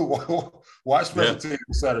watch special teams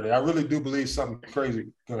Saturday. I really do believe something crazy.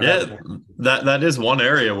 That is one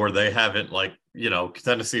area where they haven't,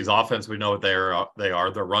 Tennessee's offense. We know what they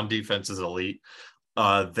are. Their run defense is elite.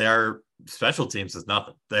 Their special teams is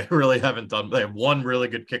nothing. They really haven't done. They have one really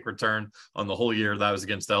good kick return on the whole year. That was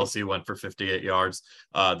against LSU, went for 58 yards.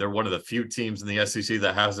 They're one of the few teams in the SEC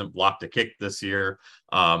that hasn't blocked a kick this year.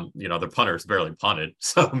 Their punters barely punted,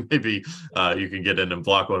 so maybe you can get in and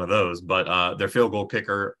block one of those. But their field goal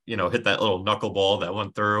kicker, hit that little knuckleball that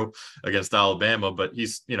went through against Alabama. But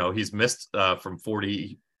he's missed from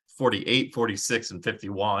 48, 46, and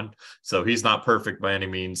 51. So he's not perfect by any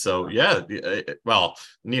means. So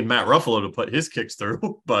need Matt Ruffalo to put his kicks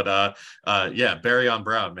through. But Barryon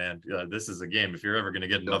Brown, man, this is a game. If you're ever going to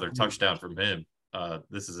get another touchdown from him,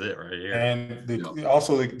 this is it right here. And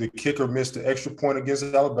the kicker missed the extra point against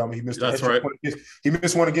Alabama. He missed he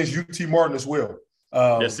missed one against UT Martin as well.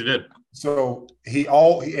 Yes, he did. So he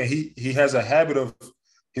has a habit of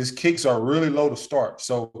his kicks are really low to start.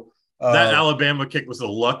 So that Alabama kick was the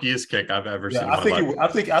luckiest kick I've ever seen. I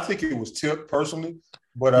think it was tipped personally,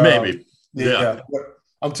 but maybe. But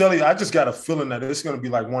I'm telling you, I just got a feeling that it's going to be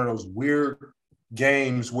like one of those weird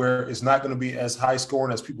games where it's not going to be as high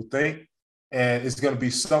scoring as people think, and it's going to be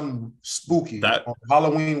something spooky on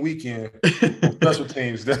Halloween weekend. Special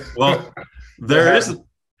teams. Well, there is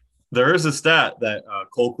a stat that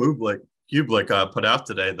Cole Kublik put out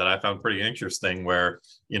today that I found pretty interesting, where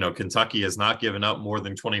Kentucky has not given up more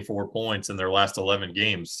than 24 points in their last 11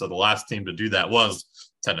 games. So the last team to do that was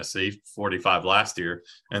Tennessee, 45 last year.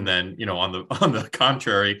 And then on the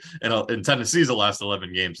contrary, in Tennessee's the last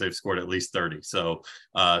 11 games, they've scored at least 30. So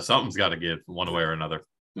something's got to give one way or another.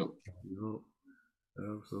 Yep.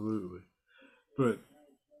 Absolutely.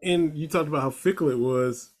 And you talked about how fickle it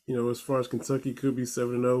was. As far as Kentucky could be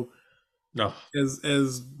 7-0. No.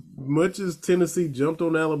 As much as Tennessee jumped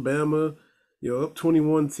on Alabama, up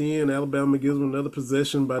 21-10, Alabama gives them another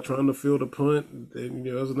possession by trying to field a punt. And,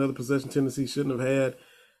 that was another possession Tennessee shouldn't have had.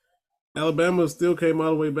 Alabama still came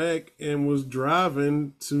all the way back and was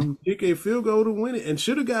driving to kick a field goal to win it, and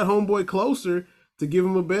should have got homeboy closer to give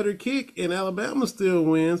him a better kick, and Alabama still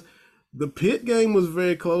wins. The Pitt game was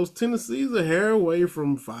very close. Tennessee's a hair away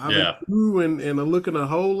from 5-2 and are looking a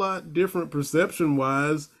whole lot different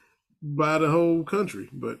perception-wise by the whole country.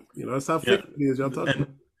 But that's how fickle it is. Y'all talking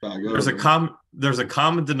about. There's a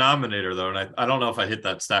common denominator though, and I don't know if I hit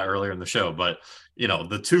that stat earlier in the show, but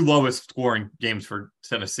the two lowest scoring games for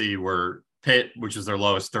Tennessee were Pitt, which is their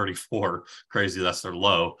lowest, 34. Crazy, that's their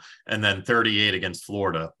low, and then 38 against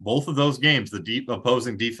Florida. Both of those games, the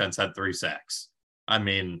opposing defense had 3 sacks.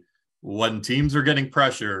 When teams are getting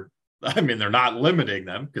pressure, they're not limiting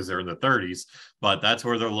them because they're in the 30s, but that's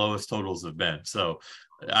where their lowest totals have been. So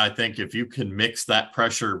I think if you can mix that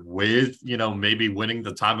pressure with, maybe winning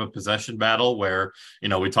the time of possession battle where,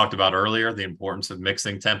 we talked about earlier, the importance of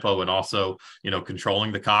mixing tempo and also,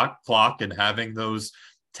 controlling the clock and having those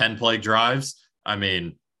 10-play drives.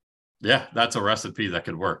 That's a recipe that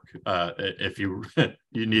could work. If you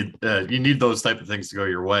need those type of things to go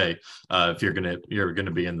your way, if you're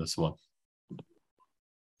gonna be in this one.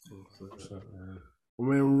 Well,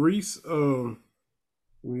 man, Reese,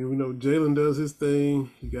 we know Jalen does his thing.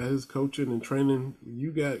 He got his coaching and training.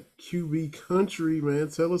 You got QB Country, man.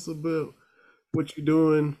 Tell us about what you're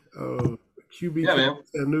doing. QB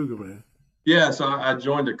Chattanooga, man. Yeah, so I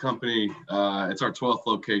joined a company. It's our 12th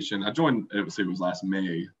location. I joined, it was last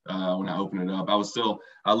May when I opened it up.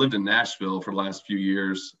 I lived in Nashville for the last few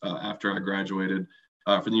years after I graduated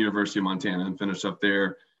from the University of Montana and finished up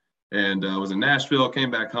there. and was in Nashville,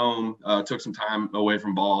 came back home, took some time away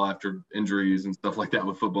from ball after injuries and stuff like that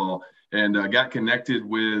with football, and got connected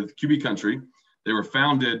with QB Country. They were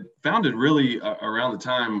founded really around the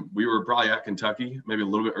time we were probably at Kentucky, maybe a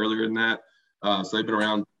little bit earlier than that. So they've been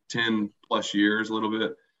around 10 plus years, a little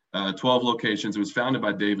bit. 12 locations. It was founded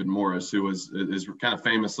by David Morris, who is kind of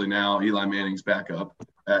famously now Eli Manning's backup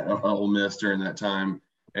at Ole Miss during that time.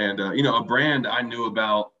 And a brand I knew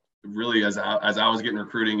about really as I was getting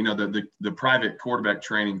recruiting. The private quarterback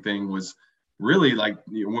training thing was really like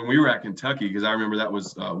when we were at Kentucky, because I remember that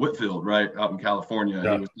was Whitfield, right, out in California.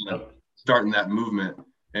 Yeah. He was kind of starting that movement,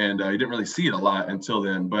 and you didn't really see it a lot until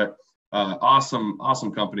then. But awesome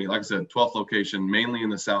company. Like I said, 12th location, mainly in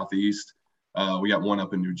the Southeast. We got one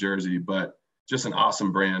up in New Jersey, but just an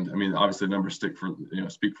awesome brand. I mean, obviously the numbers speak for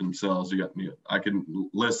themselves. I can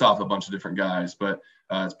list off a bunch of different guys, but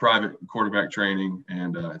it's private quarterback training,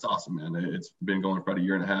 and it's awesome, man. It's been going for about a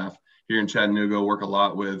year and a half here in Chattanooga. Work a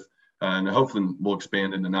lot with, and hopefully we'll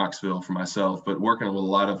expand into Knoxville for myself, but working with a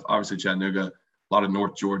lot of, obviously Chattanooga, a lot of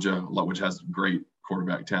North Georgia, which has great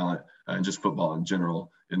quarterback talent and just football in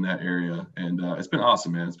general in that area. And it's been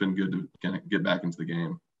awesome, man. It's been good to kind of get back into the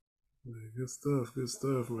game. Good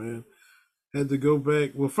stuff, man. Had to go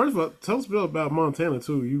back. Well, first of all, tell us about Montana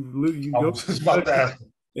too. You go about to ask.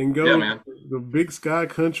 And go the Big Sky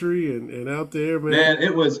Country and out there, man. Man,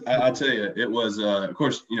 it was. I tell you, it was. Of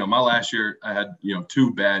course, my last year I had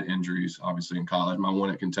 2 bad injuries. Obviously in college, my one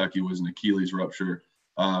at Kentucky was an Achilles rupture.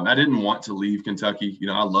 I didn't want to leave Kentucky.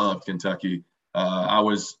 I loved Kentucky. I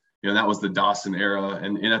was, that was the Dawson era,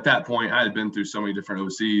 and at that point I had been through so many different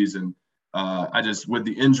OCs, and I just, with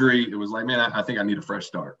the injury, it was like, man, I think I need a fresh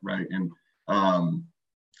start, right? And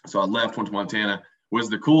so I left, went to Montana. Was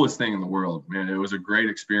the coolest thing in the world, man. It was a great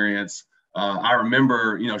experience. I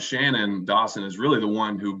remember, Shannon Dawson is really the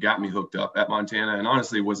one who got me hooked up at Montana, and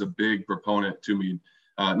honestly was a big proponent to me,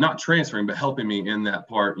 not transferring, but helping me in that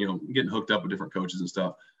part, getting hooked up with different coaches and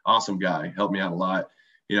stuff. Awesome guy, helped me out a lot.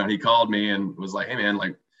 He called me and was like, hey man,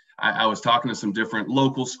 like I was talking to some different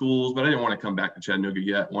local schools, but I didn't want to come back to Chattanooga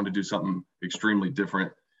yet. Wanted to do something extremely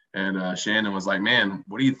different. And Shannon was like, man,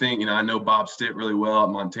 what do you think? I know Bob Stitt really well at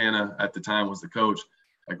Montana at the time, was the coach.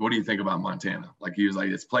 Like, what do you think about Montana? Like, he was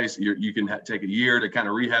like, this place, you can take a year to kind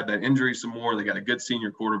of rehab that injury some more. They got a good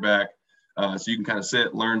senior quarterback. So you can kind of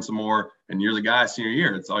sit, learn some more, and you're the guy senior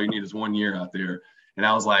year. It's all you need is 1 year out there. And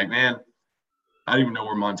I was like, man, I didn't even know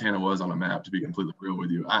where Montana was on a map, to be completely real with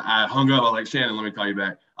you. I hung up. I was like, Shannon, let me call you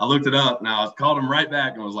back. I looked it up. Now I called him right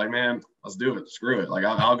back and was like, man, let's do it. Screw it. Like,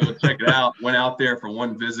 I'll go check it out. Went out there for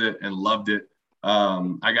one visit and loved it.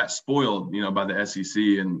 I got spoiled, by the SEC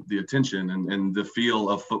and the attention and the feel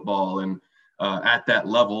of football. And at that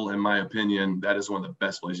level, in my opinion, that is one of the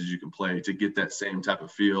best places you can play to get that same type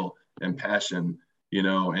of feel and passion,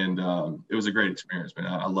 and it was a great experience, man.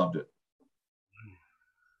 I loved it.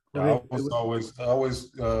 Yeah, I always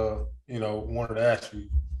wanted to ask you,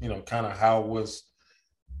 kind of how was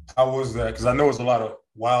that? Because I know it's a lot of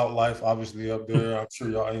wildlife, obviously, up there. I'm sure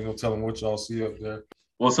y'all ain't gonna tell them what y'all see up there.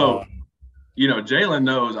 Well, so Jalen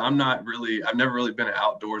knows I've never really been an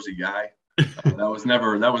outdoorsy guy. That was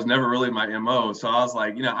never really my MO. So I was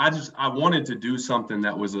like, I wanted to do something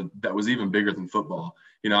that was even bigger than football.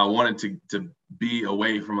 I wanted to be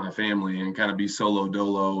away from my family and kind of be solo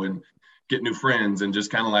dolo and get new friends and just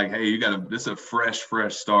kind of like, hey, this is a fresh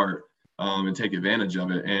start, and take advantage of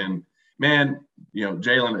it. And man,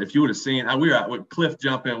 Jalen, if you would have seen, we were out with cliff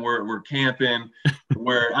jumping, we're camping,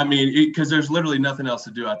 because there's literally nothing else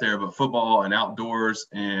to do out there but football and outdoors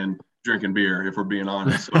and drinking beer, if we're being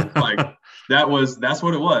honest. So like that's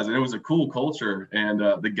what it was. And it was a cool culture. And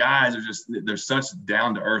the guys they're such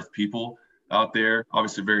down to earth people out there,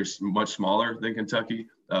 obviously very much smaller than Kentucky,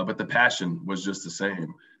 but the passion was just the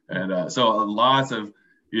same. And so lots of,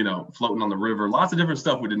 floating on the river, lots of different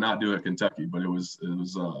stuff we did not do at Kentucky, but it was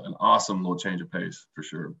an awesome little change of pace for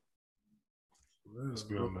sure. That's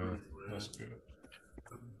good, man. That's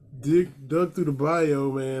good. Dug through the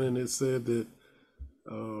bio, man, and it said that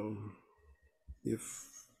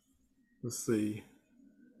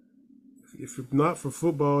if not for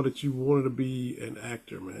football, that you wanted to be an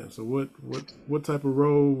actor, man. So what type of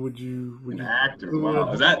role would you an actor?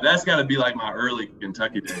 Wow, that's got to be like my early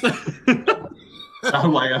Kentucky days.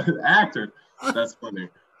 I'm like an actor. That's funny,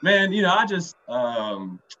 man. I just I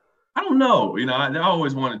don't know. I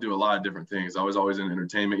always wanted to do a lot of different things. I was always in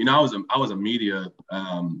entertainment. I was a media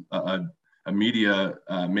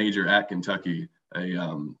major at Kentucky.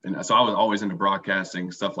 And so I was always into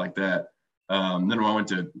broadcasting, stuff like that. Then when I went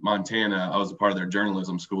to Montana, I was a part of their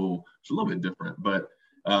journalism school, which is a little bit different. But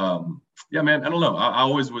Yeah, man, I don't know. I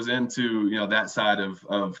always was into, that side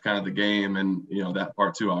of kind of the game, and, that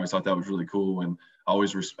part too. I always thought that was really cool, and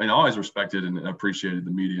always respected and appreciated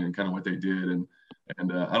the media and kind of what they did. And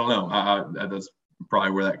I don't know. That's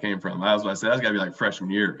probably where that came from. I said, that's got to be like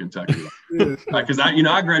freshman year at Kentucky. Because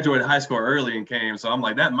I graduated high school early and came. So I'm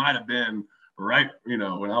like, that might have been right, when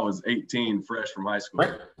I was 18, fresh from high school.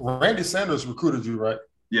 Randy Sanders recruited you, right?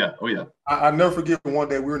 Yeah. Oh, yeah. I never forget one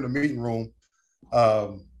day we were in the meeting room.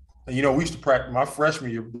 And, we used to practice my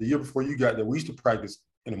freshman year, the year before you got there, we used to practice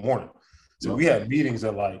in the morning. So we had meetings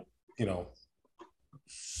at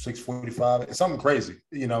 6:45, something crazy,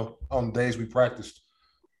 on days we practiced.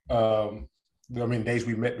 Days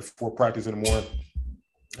we met before practice in the morning.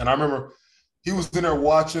 And I remember he was in there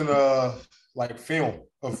watching film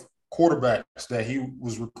of quarterbacks that he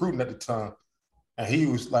was recruiting at the time. And he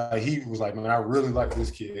was like, man, I really like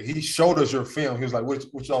this kid. He showed us your film. He was like,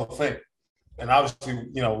 what y'all think? And obviously,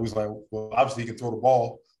 he was like, well, obviously he can throw the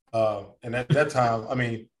ball. And at that time,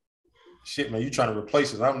 shit, man, you trying to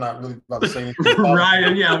replace us. I'm not really about to say anything.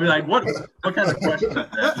 Right, yeah. I'll be like, what kind of question is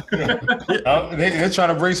that? They're trying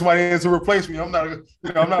to bring somebody in to replace me. I'm not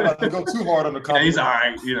about to go too hard on the compliment.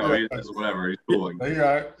 Yeah, he's all right. He's whatever. He's cool. He's all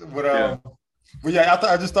right. But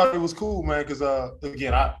I just thought it was cool, man, because,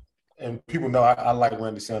 again, and people know I like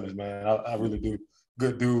Randy Sanders, man. I really do.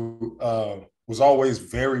 Good dude. Was always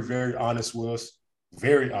very, very honest with us.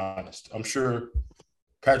 Very honest. I'm sure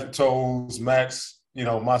Patrick Toles, Max,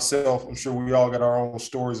 myself, I'm sure we all got our own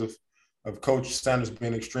stories of Coach Sanders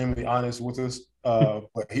being extremely honest with us.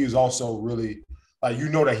 But he was also really,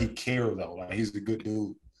 that he cared, though. Like, he's a good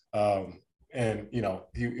dude. And,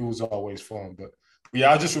 it was always fun. But,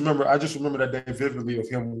 yeah, I just remember that day vividly of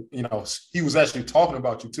him, he was actually talking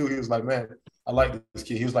about you, too. He was like, man, I like this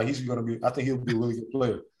kid. He was like, I think he'll be a really good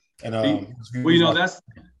player. And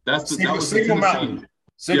that's Signal Mountain.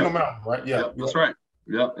 Signal Mountain, right? Yeah, that's right.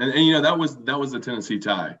 Yeah, and that was the Tennessee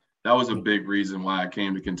tie. That was a big reason why I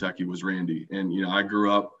came to Kentucky was Randy, and I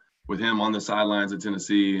grew up with him on the sidelines at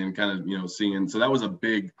Tennessee and kind of seeing. So that was a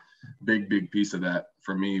big piece of that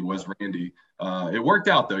for me was Randy. It worked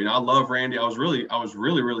out though. I love Randy. I was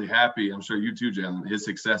really happy. I'm sure you too, Jalen. His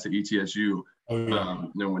success at ETSU. Oh, yeah.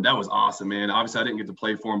 That was awesome, man. Obviously, I didn't get to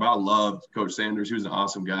play for him, but I loved Coach Sanders. He was an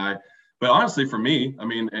awesome guy. But honestly, for me,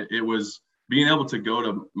 it was being able to go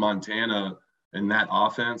to Montana in that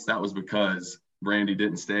offense. That was because Randy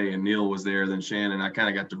didn't stay and Neil was there. Then Shannon. I kind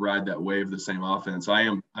of got to ride that wave of the same offense. So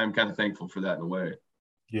I'm kind of thankful for that in a way.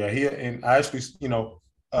 Yeah, and I actually,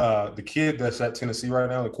 the kid that's at Tennessee right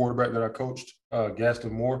now, the quarterback that I coached,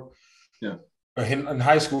 Gaston Moore. Yeah. In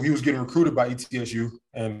high school, he was getting recruited by ETSU,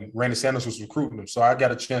 and Randy Sanders was recruiting him. So I got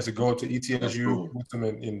a chance to go up to ETSU with him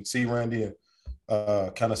and see Randy and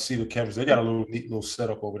kind of see the campus. They got a neat little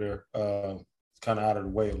setup over there, kind of out of the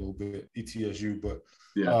way a little bit, ETSU. But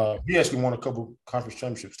he actually won a couple conference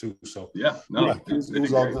championships too. So it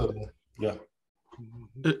was all good, man. Yeah.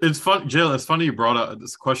 It's fun, Jill. It's funny you brought up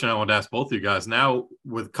this question I wanted to ask both of you guys. Now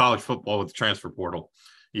with college football, with the transfer portal,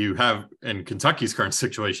 you have in Kentucky's current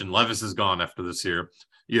situation, Levis is gone after this year.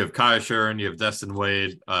 You have Kaiya Sherrin, you have Destin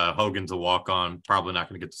Wade, Hogan's a walk-on, probably not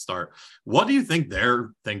going to get to start. What do you think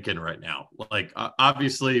they're thinking right now? Like,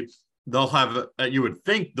 obviously, they'll have. You would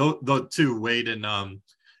think the two, Wade and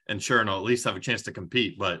Sherrin, will at least have a chance to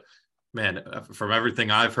compete. But man, from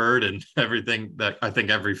everything I've heard and everything that I think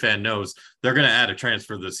every fan knows, they're going to add a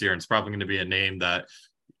transfer this year, and it's probably going to be a name that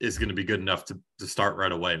is going to be good enough to start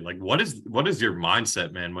right away. Like, what is your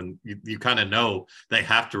mindset, man, when you kind of know they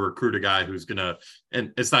have to recruit a guy who's going to,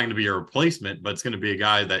 and it's not going to be a replacement, but it's going to be a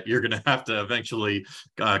guy that you're going to have to eventually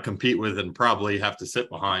compete with and probably have to sit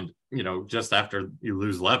behind, just after you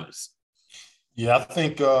lose Levis. Yeah, I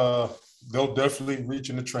think they'll definitely reach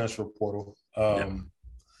in the transfer portal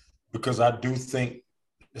because I do think,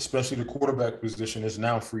 especially the quarterback position is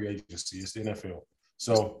now free agency. It's the NFL.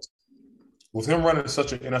 So with him running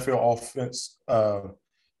such an NFL offense,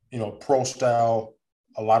 pro style,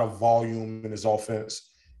 a lot of volume in his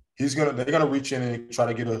offense, they're gonna reach in and try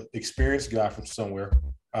to get an experienced guy from somewhere,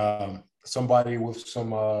 somebody with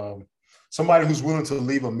somebody who's willing to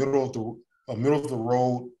leave a middle of the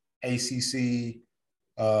road ACC,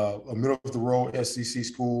 a middle of the road SEC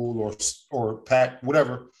school or Pac,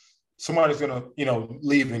 whatever. Somebody's gonna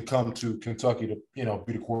leave and come to Kentucky to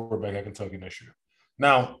be the quarterback at Kentucky next year.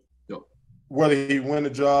 Now, whether he win the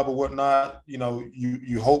job or whatnot,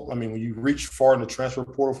 you hope. I mean, when you reach far in the transfer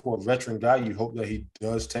portal for a veteran guy, you hope that he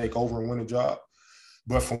does take over and win a job.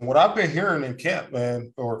 But from what I've been hearing in camp,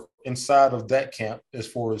 man, or inside of that camp, as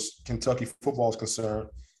far as Kentucky football is concerned,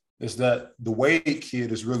 is that the Wade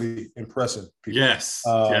kid is really impressing people. Yes.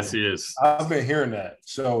 Yes, he is. I've been hearing that.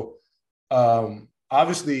 So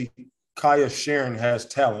obviously Kaya Sharon has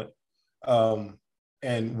talent,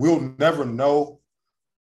 and we'll never know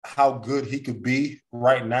how good he could be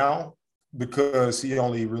right now because he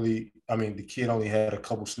only really, the kid only had a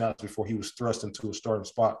couple snaps before he was thrust into a starting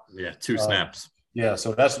spot. Yeah, 2 snaps. Yeah,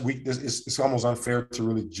 so that's weak. It's almost unfair to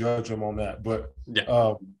really judge him on that. But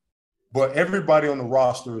but everybody on the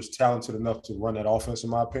roster is talented enough to run that offense, in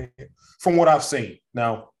my opinion, from what I've seen.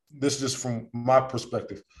 Now, this is just from my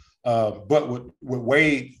perspective. But with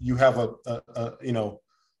Wade, you have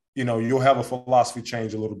you'll have a philosophy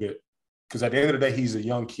change a little bit because at the end of the day, he's a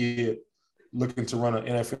young kid looking to run an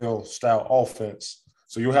NFL style offense.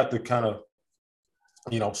 So you'll have to kind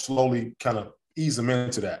of, slowly kind of ease him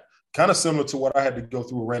into that. Kind of similar to what I had to go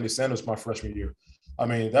through with Randy Sanders my freshman year. I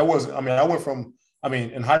went from,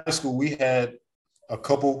 in high school, we had a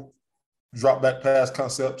couple drop back pass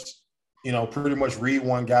concepts, pretty much read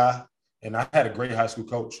one guy. And I had a great high school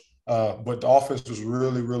coach. But the offense was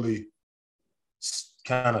really, really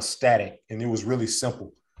kind of static and it was really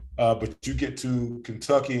simple. But you get to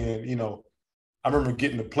Kentucky and, I remember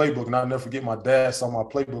getting the playbook and I'll never forget my dad saw my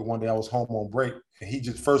playbook one day. I was home on break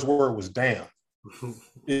and first word was damn.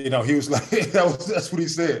 He was like, that's what he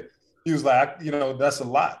said. He was like, that's a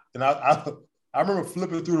lot. And I remember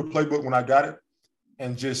flipping through the playbook when I got it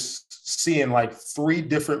and just seeing like 3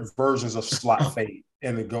 different versions of slot fade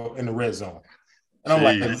in the red zone. And I'm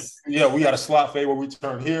like, yeah, we got a slot fade where we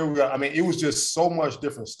turn here. It was just so much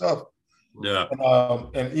different stuff. Yeah.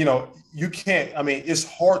 And you can't, it's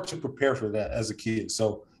hard to prepare for that as a kid.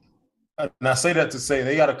 So, and I say that to say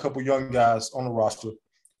they got a couple young guys on the roster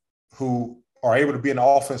who are able to be in the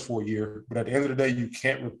offense for a year, but at the end of the day, you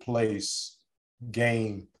can't replace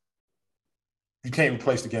game. You can't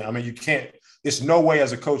replace the game. You can't. It's no way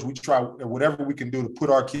as a coach we try whatever we can do to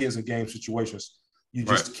put our kids in game situations. You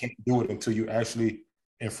just can't do it until you're actually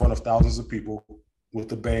in front of thousands of people with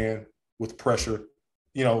the band, with pressure,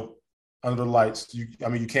 under the lights. You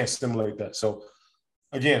can't simulate that. So,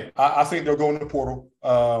 again, I think they'll go in the portal,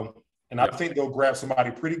 and I think they'll grab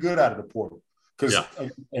somebody pretty good out of the portal.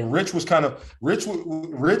 And Rich is doing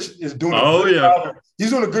a good job. He's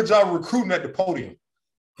doing a good job of recruiting at the podium.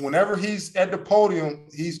 Whenever he's at the podium,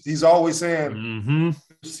 he's always saying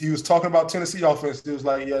he was talking about Tennessee offense. He was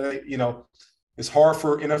like, it's hard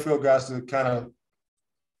for NFL guys to kind of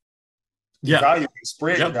evaluate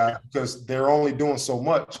spread guys because they're only doing so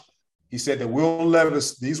much. He said that Will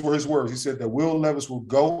Levis, these were his words. He said that Will Levis will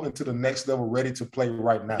go into the next level ready to play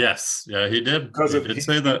right now. Yes. Yeah, he did. He did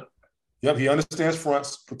say that. Yep, he understands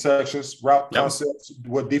fronts, protections, route concepts,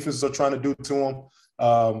 what defenses are trying to do to him.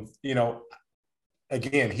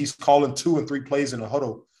 Again, he's calling 2 and 3 plays in a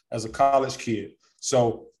huddle as a college kid.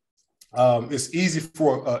 So it's easy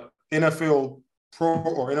for an NFL pro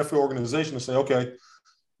or NFL organization to say, okay,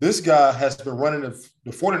 this guy has been running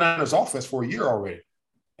the 49ers offense for a year already.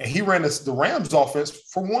 And he ran the Rams offense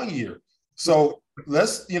for 1 year. So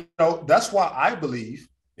that's why I believe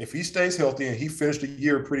if he stays healthy and he finished the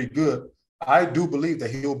year pretty good, I do believe that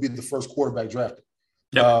he'll be the first quarterback drafted.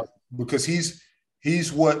 Because he's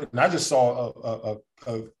what, and I just saw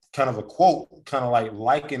a kind of a quote, kind of like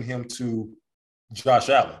liken him to Josh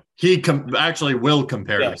Allen. He actually will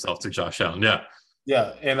compare himself to Josh Allen. Yeah.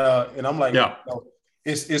 Yeah. And I'm like,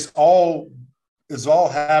 it's all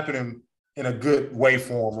happening in a good way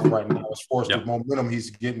for him right now as far as the momentum he's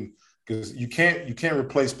getting. Because you can't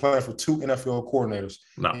replace playing for 2 NFL coordinators.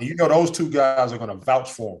 No. And those 2 guys are going to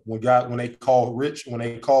vouch for him. When they call Rich, when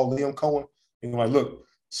they call Liam Cohen, and like, look,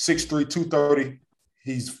 6'3", 230,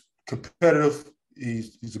 he's competitive,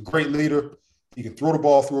 he's a great leader, he can throw the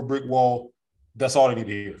ball through a brick wall. That's all they need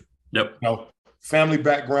to hear. Yep. Family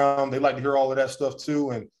background, they like to hear all of that stuff too.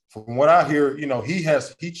 And from what I hear,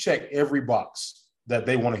 he checked every box that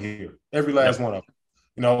they want to hear, every last one of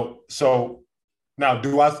them. So now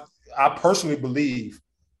I personally believe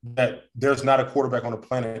that there's not a quarterback on the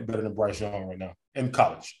planet better than Bryce Young right now in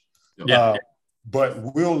college. But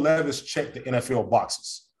Will Levis checked the NFL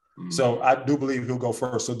boxes. So I do believe he'll go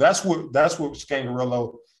first. So that's what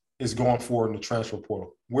Scangarello is going for in the transfer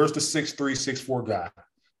portal. Where's the 6'3", 6'4" guy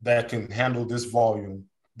that can handle this volume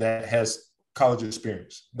that has college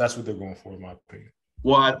experience? That's what they're going for, in my opinion.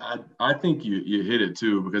 Well, I think you hit it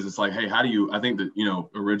too, because it's like, hey, I think that,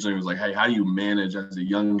 originally it was like, hey, how do you manage as a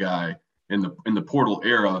young guy in the portal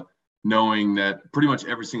era, knowing that pretty much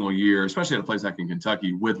every single year, especially at a place like in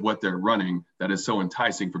Kentucky, with what they're running, that is so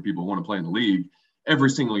enticing for people who want to play in the league, every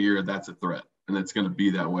single year that's a threat. and it's going to be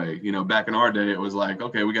that way. Back in our day, it was like,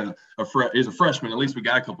 okay, we got he's a freshman. At least we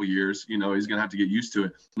got a couple years. He's going to have to get used to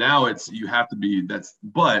it. Now you have to be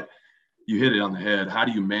but you hit it on the head. How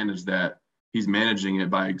do you manage that? He's managing it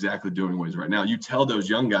by exactly doing what he's right now. You tell those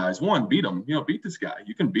young guys, one, beat him. Beat this guy.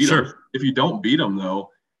 You can beat him. If you don't beat him, though,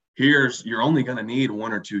 you're only going to need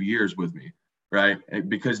 1 or 2 years with me, right?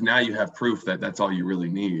 Because now you have proof that that's all you really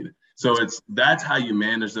need. So that's how you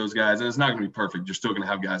manage those guys. And it's not going to be perfect. You're still going to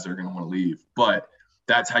have guys that are going to want to leave. But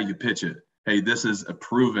that's how you pitch it. Hey, this is a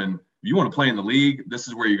proven – if you want to play in the league, this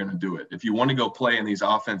is where you're going to do it. If you want to go play in these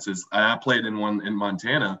offenses – I played in one in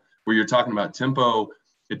Montana where you're talking about tempo –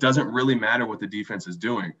 it doesn't really matter what the defense is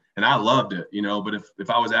doing. And I loved it, but if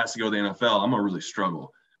I was asked to go to the NFL, I'm going to really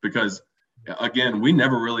struggle because, again, we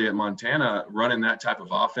never really at Montana running that type of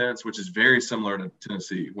offense, which is very similar to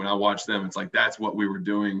Tennessee. When I watch them, it's like that's what we were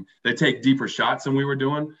doing. They take deeper shots than we were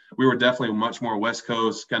doing. We were definitely much more West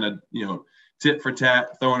Coast, kind of, tit for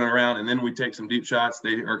tat, throwing it around, and then we take some deep shots.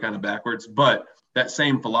 They are kind of backwards. But that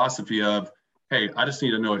same philosophy of, hey, I just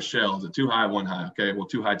need to know a shell. Is it too high, one high? Okay, well,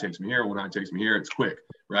 too high takes me here, one high takes me here. It's quick,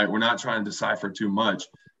 right? We're not trying to decipher too much.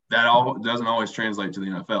 That all doesn't always translate to the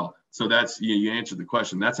NFL. So that's you answered the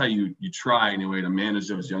question. That's how you try anyway to manage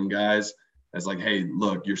those young guys as like, hey,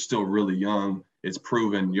 look, you're still really young. It's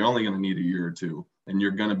proven you're only going to need a year or two, and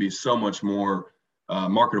you're going to be so much more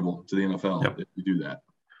marketable to the NFL if you do that.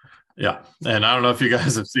 Yeah, and I don't know if you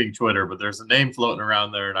guys have seen Twitter, but there's a name floating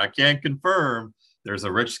around there, and I can't confirm. There's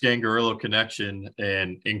a Rich Scangarello connection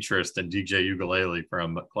and interest in DJ Ugalele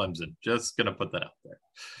from Clemson. Just going to put that out there.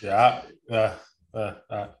 Yeah.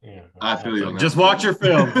 I feel you. Just watch your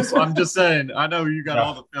film. I'm just saying. I know you got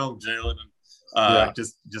all the film, Jalen.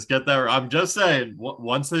 Just get there. I'm just saying,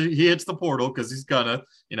 once he hits the portal, because he's going to,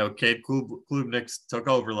 Cade Klubnik took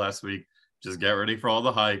over last week. Just get ready for all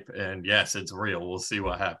the hype. And, yes, it's real. We'll see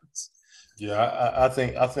what happens. Yeah, I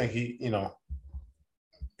think he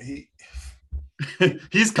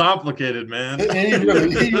he's complicated, man. He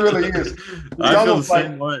really is. I feel the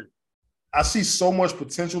same way. I see so much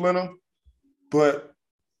potential in him, but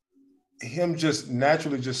him just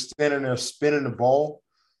naturally just standing there spinning the ball,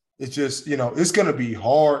 it's just, it's going to be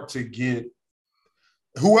hard to get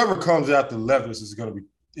whoever comes after Levis is going to be,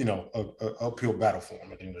 a uphill battle for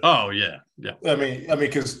him. Oh, yeah. I mean,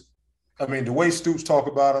 because the way Stoops talk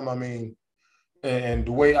about him, and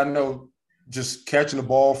the way I know just catching the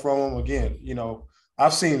ball from him again,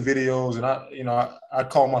 I've seen videos and I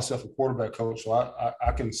call myself a quarterback coach. So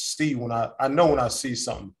I can see when I know when I see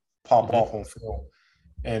something pop off on film,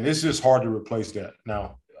 and it's just hard to replace that.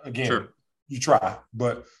 Now, again, you try,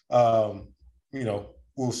 but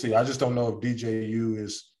we'll see. I just don't know if DJU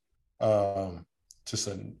is just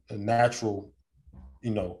a natural,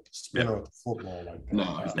 spinner of the football like that.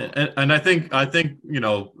 No, and I think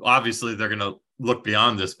obviously they're going to look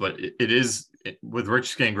beyond this, but it is with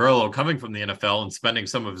Rich Scangarello coming from the NFL and spending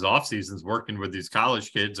some of his off seasons working with these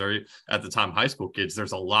college kids or at the time high school kids.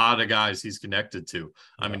 There's a lot of guys he's connected to.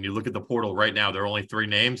 I mean, you look at the portal right now, there are only 3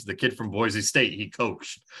 names. The kid from Boise State, he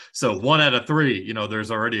coached. So 1 out of 3, there's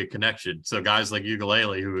already a connection. So guys like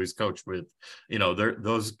Ugalele, who he's coached with,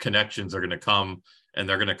 those connections are going to come, and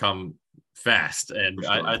they're going to come fast. And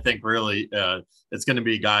sure. I think really it's going to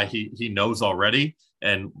be a guy he knows already.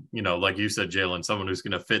 And, like you said, Jalen, someone who's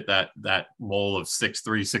going to fit that mold of 6'3",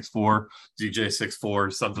 6'4", DJ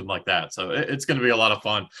 6'4", something like that. So it's going to be a lot of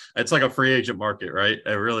fun. It's like a free agent market, right? It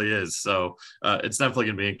really is. So it's definitely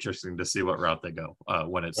going to be interesting to see what route they go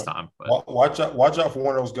when it's time. But watch out for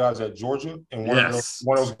one of those guys at Georgia and one of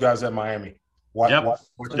those guys at Miami. Watch out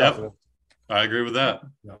for them. I agree with that.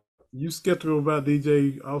 Yeah. You skeptical about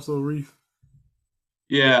DJ also, Reef?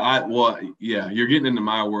 Yeah, you're getting into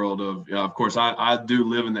my world of course, I do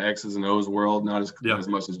live in the X's and O's world, not as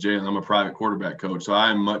much as Jalen. I'm a private quarterback coach, so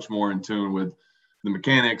I'm much more in tune with the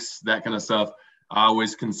mechanics, that kind of stuff. I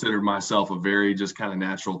always considered myself a very just kind of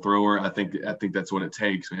natural thrower. I think that's what it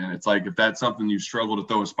takes, man. It's like if that's something you struggle to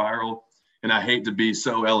throw a spiral, and I hate to be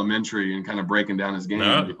so elementary and kind of breaking down his game.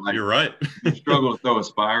 No, you're right. You struggle to throw a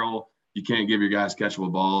spiral. You can't give your guys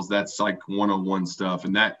catchable balls. That's like 101 stuff,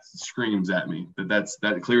 and that screams at me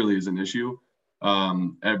that clearly is an issue. But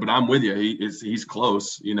I'm with you. He's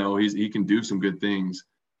close. He can do some good things,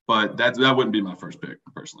 but that wouldn't be my first pick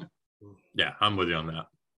personally. Yeah, I'm with you on that.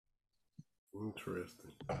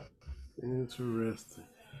 Interesting.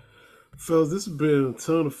 Fellas, this has been a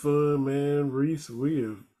ton of fun, man. Reese, we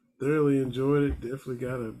have thoroughly enjoyed it. Definitely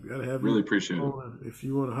gotta have really you appreciate on. If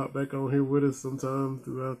you want to hop back on here with us sometime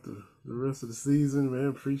throughout the rest of the season, man,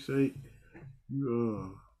 appreciate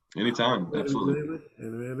you Anytime, absolutely.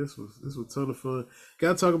 And man, this was a ton of fun.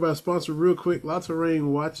 Got to talk about a sponsor real quick. La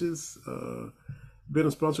Terrain Watches. Been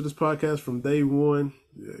a sponsor of this podcast from day one.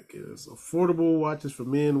 Yeah, it's affordable watches for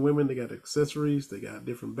men, women. They got accessories. They got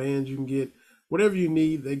different bands you can get. Whatever you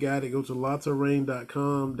need, they got it. Go to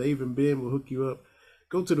LaTerrain.com. Dave and Ben will hook you up.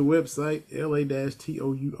 Go to the website,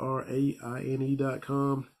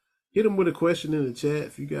 la-touraine.com. Hit them with a question in the chat.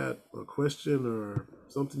 If you got a question or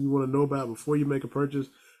something you want to know about before you make a purchase,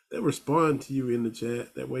 they'll respond to you in the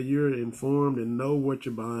chat. That way you're informed and know what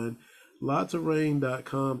you're buying.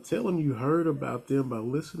 LaTerrain.com. Tell them you heard about them by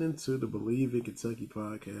listening to the Believe in Kentucky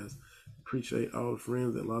podcast. Appreciate all the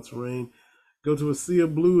friends at La Terrain. Go to A Sea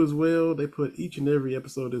of Blue as well. They put each and every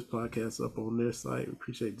episode of this podcast up on their site. We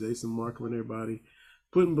appreciate Jason, Markle, and everybody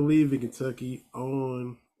putting Believe in Kentucky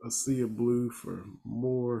on A Sea of Blue for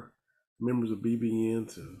more members of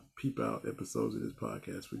BBN to peep out episodes of this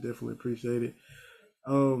podcast. We definitely appreciate it.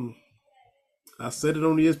 I said it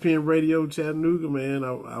on ESPN Radio Chattanooga, man.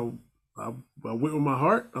 I went with my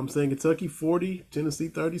heart. I'm saying Kentucky 40, Tennessee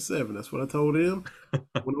 37. That's what I told him.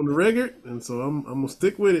 Went on the record, and so I'm gonna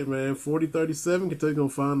stick with it, man. 40-37. Kentucky gonna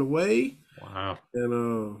find a way. Wow.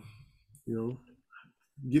 And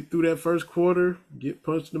get through that first quarter, get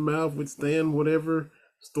punched in the mouth, withstand whatever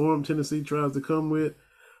storm Tennessee tries to come with.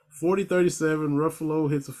 40-37,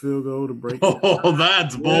 Ruffalo hits a field goal to break it. Oh,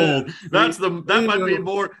 that's bold. That might be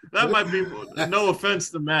more. That might be. No offense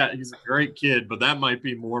to Matt, he's a great kid, but that might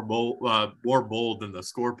be more bold than the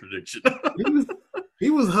score prediction. he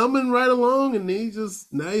was humming right along, and he's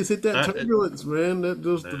hit that turbulence, man. That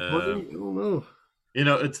just the point. I don't know.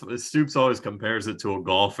 It's Stoops always compares it to a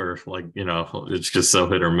golfer. Like, it's just so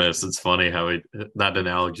hit or miss. It's funny how he, not an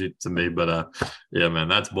analogy to me, but yeah, man,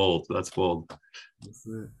 that's bold. That's bold. That's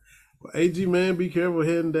it. Well, AG, man, be careful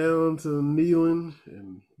heading down to Neyland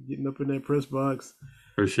and getting up in that press box.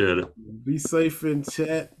 Appreciate it. Be safe in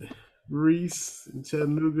chat, Reese, in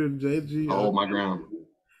Chattanooga, JG. Hold my ground.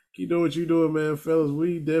 Keep doing what you're doing, man, fellas.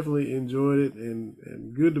 We definitely enjoyed it,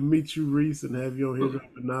 and good to meet you, Reese, and have you on here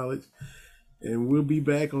dropping knowledge. And we'll be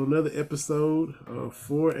back on another episode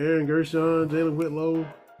for Aaron Gershon, Jalen Whitlow,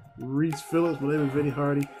 Reese Phillips. My name is Vinny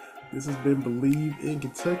Hardy. This has been Believe in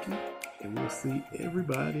Kentucky. And we'll see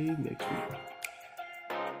everybody next week.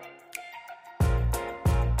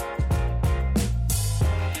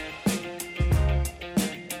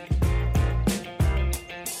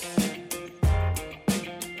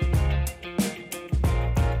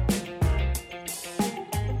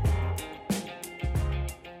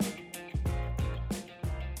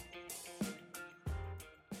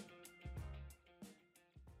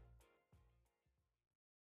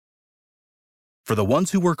 For the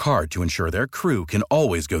ones who work hard to ensure their crew can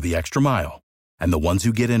always go the extra mile, and the ones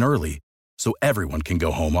who get in early so everyone can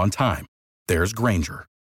go home on time, there's Grainger,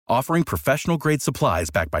 offering professional-grade supplies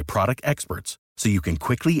backed by product experts so you can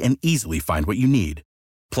quickly and easily find what you need.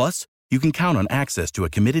 Plus, you can count on access to a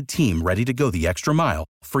committed team ready to go the extra mile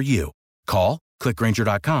for you. Call, click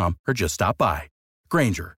Grainger.com, or just stop by.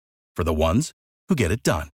 Grainger, for the ones who get it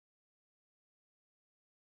done.